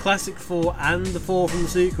 The classic 4 and the 4 from the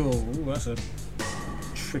sequel. Ooh, that's a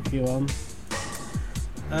tricky one.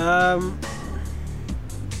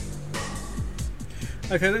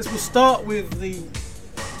 Okay, we'll start with the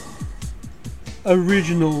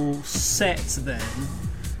original set then.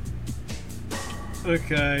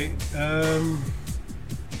 Okay,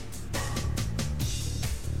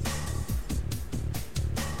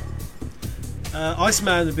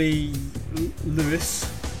 Iceman would be Lewis.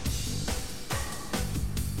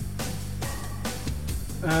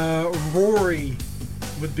 Rory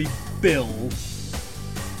would be Bill,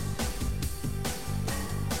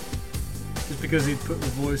 just because he'd put the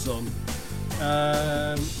voice on.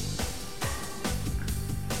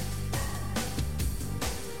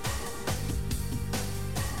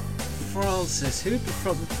 Francis, who'd be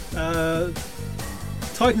Francis?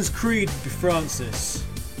 Titan's Creed would be Francis,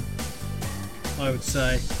 I would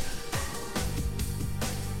say.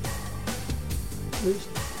 Which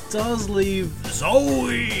does leave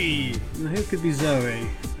Zoe! Now, who could be Zoe?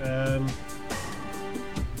 I'm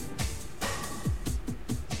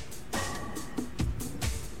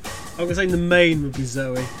going to say the main would be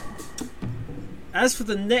Zoe. As for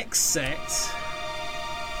the next set,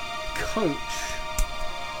 Coach.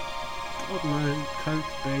 What might Coach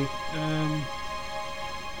be?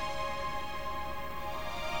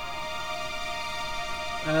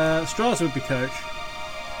 Strata would be Coach.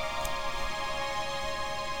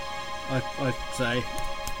 I'd say.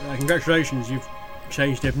 Congratulations, you've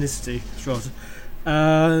changed ethnicity, Strata.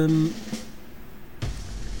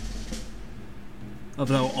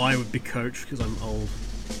 Although I would be Coach because I'm old.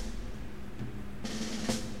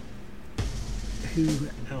 Who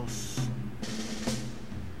else?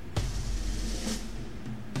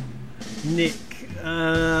 Nick.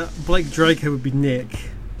 Blake Draco would be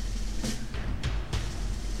Nick.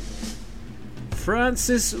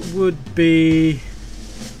 Francis would be...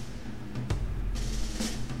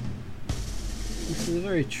 This is a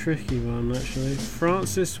very tricky one, actually.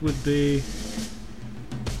 Francis would be...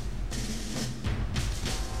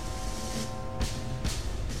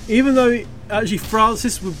 Even though, actually,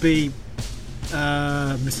 Francis would be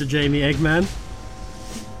Mr. Jamie Eggman,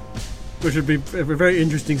 which would be a very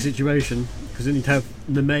interesting situation, because then you'd have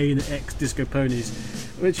the main ex-Disco Ponies,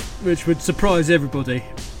 which would surprise everybody.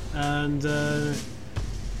 And as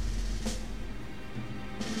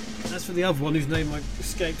for the other one, whose name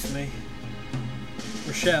escapes me,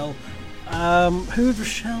 Rochelle. Who would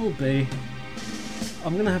Rochelle be?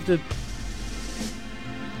 I'm gonna have to.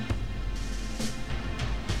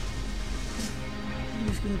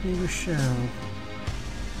 Who's gonna be Rochelle?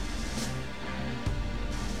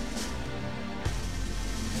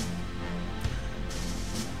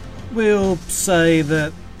 We'll say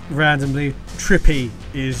that randomly Trippy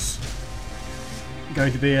is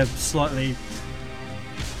going to be a slightly,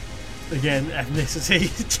 again, ethnicity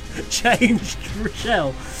changed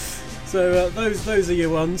Rochelle. So those are your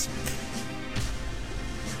ones.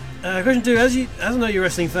 Question 2: as I know you're a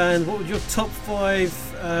wrestling fan, what would your top 5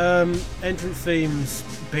 entrant themes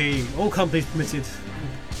be? All companies permitted.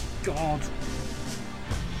 God.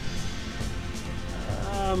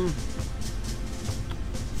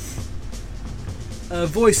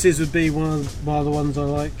 Voices would be one of the ones I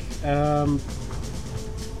like.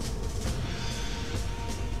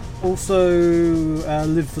 Also,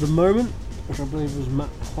 Live for the Moment, which I believe was Matt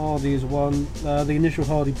Hardy as one. The initial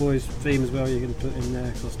Hardy Boys theme as well, you can put in there,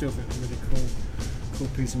 because I still think it's a really cool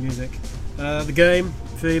piece of music. The game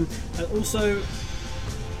theme, and also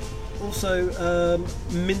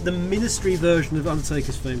the Ministry version of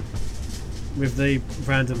Undertaker's theme. with the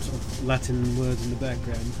random sort of Latin words in the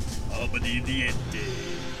background. Albany Diente,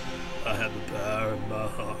 I have the power in my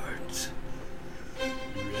heart.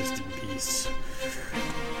 Rest in peace.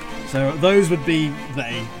 So those would be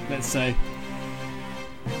they, let's say.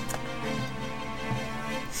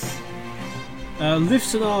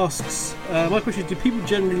 Lifson asks, my question is, do people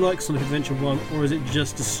generally like Sonic Adventure 1 or is it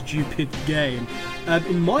just a stupid game?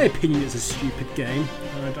 In my opinion it's a stupid game.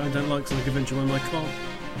 I don't like Sonic Adventure 1. I can't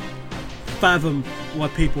fathom why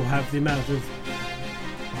people have the amount of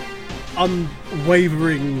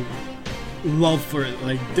unwavering love for it that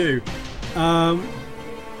they do.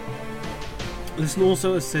 This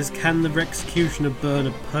also says, can the Rexecutioner burn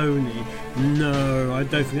a pony? No, I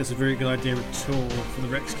don't think that's a very good idea at all for the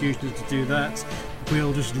Rexecutioner to do that.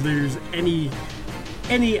 We'll just lose any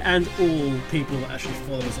and all people that actually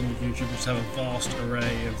follow us on YouTube. We just have a vast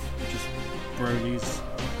array of just bronies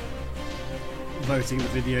voting the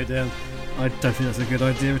video down. I don't think that's a good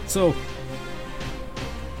idea at all.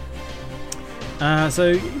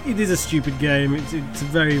 So it is a stupid game. It's a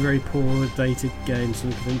very, very poor dated game,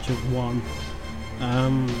 Sonic Adventure 1.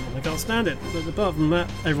 I can't stand it, but apart from that,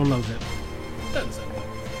 everyone loves it. That's it.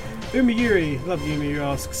 Umi Yuri, love you, Umi,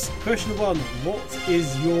 asks, question 1, what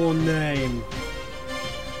is your name?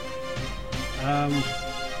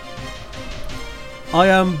 I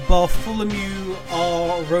am Bartholomew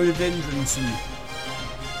R. Rhododendronson.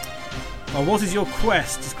 What is your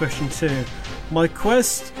quest? Is question 2. My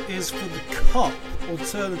quest is for the cup,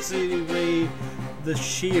 alternatively the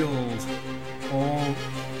shield, or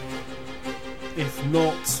if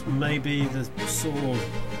not, maybe the sword.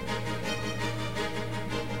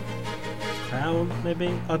 Crown, maybe?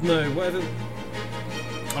 I don't know, whatever.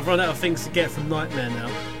 I've run out of things to get from Nightmare now.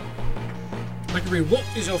 I can read, what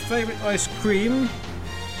is your favourite ice cream?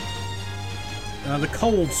 The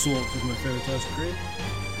cold sort is my favourite ice cream.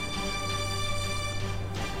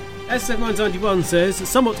 SF991 says,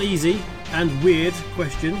 somewhat easy and weird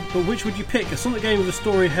question, but which would you pick? A Sonic game with a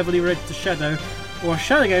story heavily related to Shadow, or a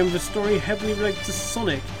Shadow game with a story heavily related to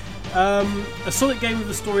Sonic? A Sonic game with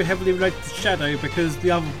a story heavily related to Shadow, because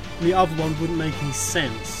the other one wouldn't make any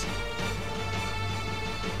sense.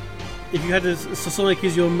 If you had so Sonic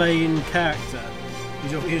is your main character,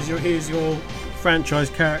 here's your franchise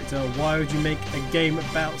character, why would you make a game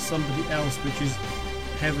about somebody else which is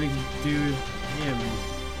heavily to do with him?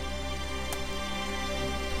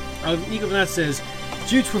 Eagle Dad says,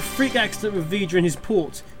 due to a freak accident with Vidra in his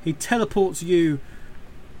port, he teleports you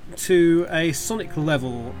to a Sonic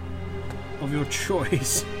level of your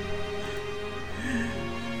choice.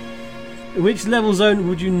 Which level zone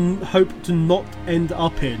would you hope to not end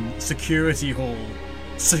up in? Security Hall.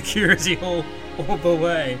 Security Hall all the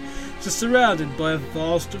way. Just surrounded by a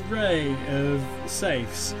vast array of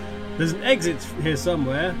safes. There's an exit here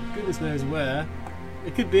somewhere. Goodness knows where.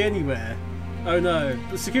 It could be anywhere. Oh no,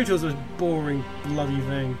 but security was a boring, bloody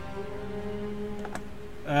thing.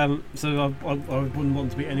 So I wouldn't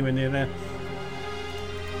want to be anywhere near there.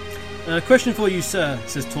 Question for you, sir,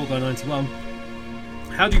 says Talkguy91.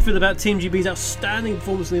 How do you feel about Team GB's outstanding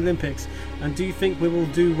performance in the Olympics? And do you think we will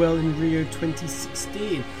do well in Rio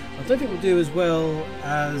 2016? I don't think we'll do as well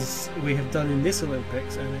as we have done in this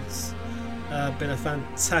Olympics, and it's been a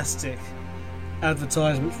fantastic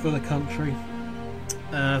advertisement for the country.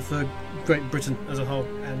 For Great Britain as a whole,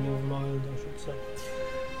 and Northern Ireland, I should say.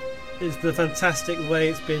 It's the fantastic way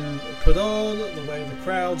it's been put on, the way the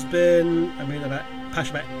crowd's been. I mean,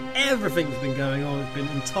 passionate about everything that's been going on. It's been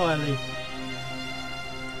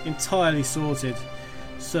entirely sorted.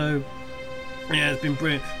 So, yeah, it's been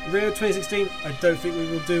brilliant. Rio 2016, I don't think we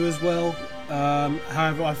will do as well.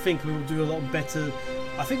 However, I think we will do a lot better.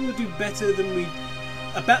 I think we'll do better than we.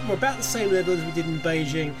 About the same level as we did in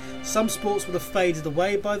Beijing. Some sports would have faded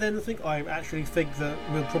away by then. I actually think that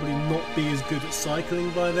we'll probably not be as good at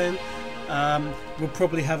cycling by then. We'll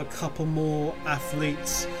probably have a couple more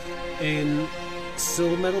athletes in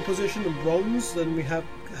silver medal position and bronze than we have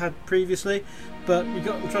had previously. But I'm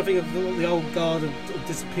trying to think of the old guard of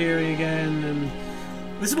disappearing again. And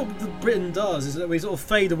this is what Britain does: is that we sort of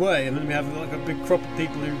fade away, and then we have like a big crop of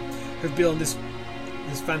people who have been on this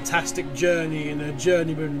fantastic journey, and a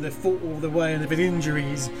journeyman, they've fought all the way and they've had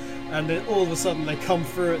injuries, and then all of a sudden they come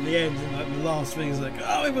through at the end, and like the last thing is like,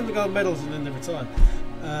 oh, we won the gold medals, and then they retire.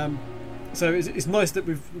 So it's nice that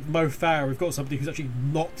with Mo Farah we've got somebody who's actually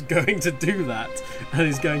not going to do that and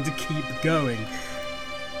is going to keep going.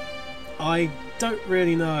 I don't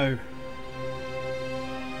really know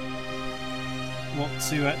what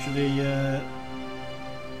to actually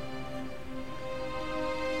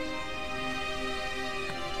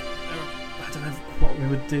I don't know what we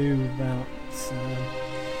would do about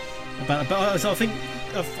about it. But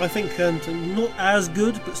I think not as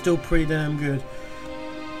good, but still pretty damn good.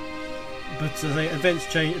 But events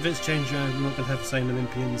change around. We're not going to have the same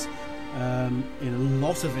Olympians in a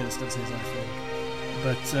lot of instances, I think.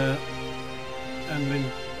 But and then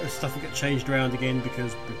stuff will get changed around again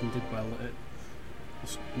because Britain did well at it.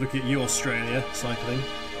 Just look at you, Australia, cycling.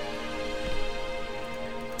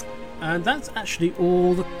 And that's actually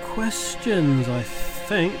all the questions, I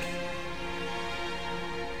think.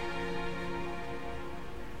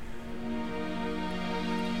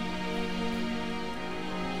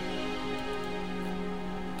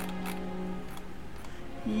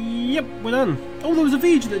 Yep, we're done. Oh, there was a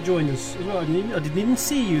Vijay that joined us as well. I didn't even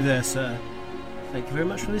see you there, sir. Thank you very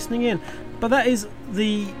much for listening in. But that is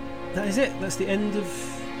it. That's the end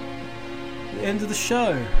of the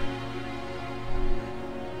show.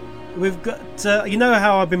 We've got you know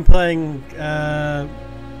how I've been playing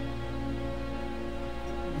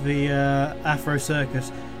the Afro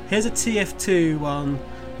Circus. Here's a TF2 one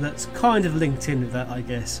that's kind of linked in with that, I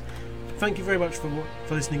guess. Thank you very much for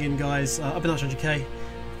listening in, guys. I've been Archangel K.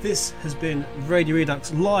 This has been Radio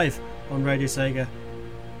Redux live on Radio Sega,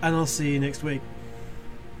 and I'll see you next week.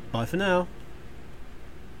 Bye for now.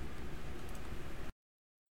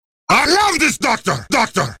 I love this doctor.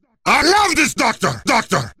 I love this doctor.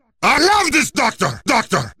 I love this doctor.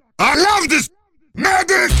 I love this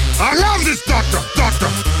medic. I love this doctor.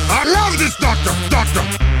 I love this doctor.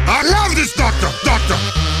 I love this doctor.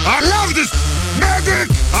 I love this medic.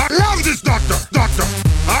 I love this doctor.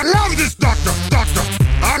 I love this doctor.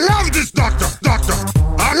 I love this doctor.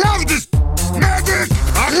 I love this medic.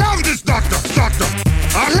 I love this doctor.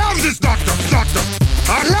 I love this doctor.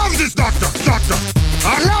 I love this doctor.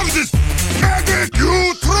 I love this medic.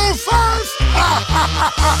 You true fans.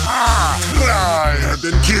 Cry and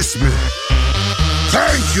then kiss me.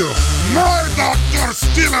 Thank you. My doctor's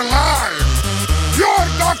still alive. Your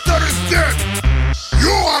doctor is dead. You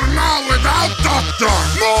are now without doctor.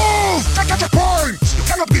 Move! Catch a point! You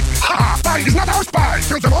cannot beat me. Spy is not our spy.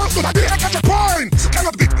 Kill them all. Do not be. Catch a point! You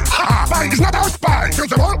cannot beat me. Spy is not our spy. Kill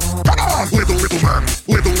them all. Come on! Little man.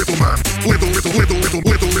 Little man. Little man.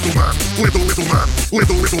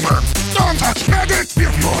 Little man. Don't touch medic. Feel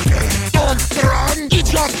more pain. Don't run. Eat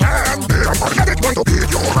your hand. Medic want to beat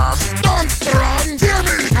your ass. Don't run. Hear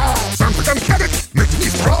me now. Something medic. Make me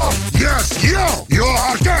strong. Yes, you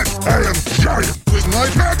are dead. I am giant. With my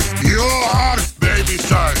medic, you are baby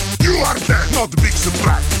size. You are dead. Not big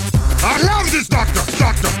surprise. I love this doctor.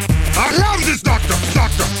 I love this doctor.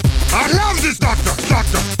 I love this doctor.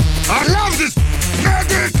 I love this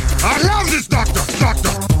medic. I love this doctor.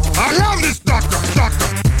 I love this doctor.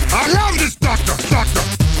 I love this doctor.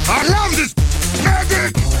 I love this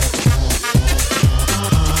medic.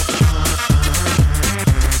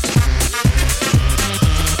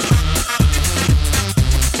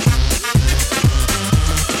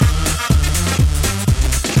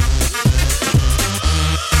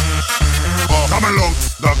 Come along,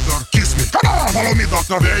 doctor, kiss me. Come on, follow me,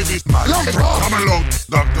 doctor, baby. My long throat. Come along,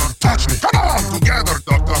 doctor, touch me. Come on, together,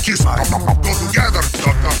 doctor, kiss me. Go together,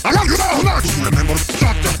 doctor. I love you so much. Do you remember,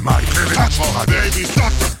 doctor? My baby, touch my baby,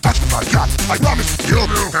 doctor. Touch my God, I promise you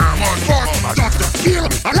will. Come on, boy, my doctor. Feel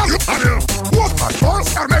me. I love you. I will. What my balls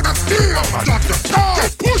are made of steel, my doctor.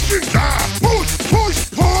 Keep pushing down. Push.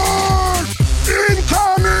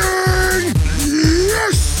 Incoming.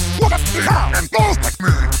 Yes. What up now? And both like me.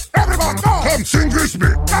 Everyone, go! Come sing with me!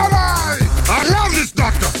 Bye-bye! I love this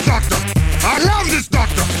doctor! I love this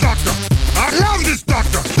doctor! I love this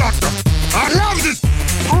doctor! I love this...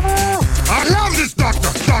 I love this doctor!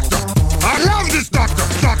 I love this doctor!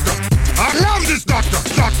 I love this doctor!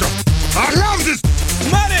 I love this...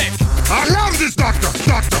 Medic! I love this doctor!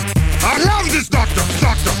 I love this doctor!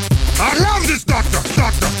 I love this doctor!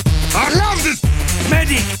 I love this...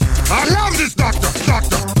 Medic!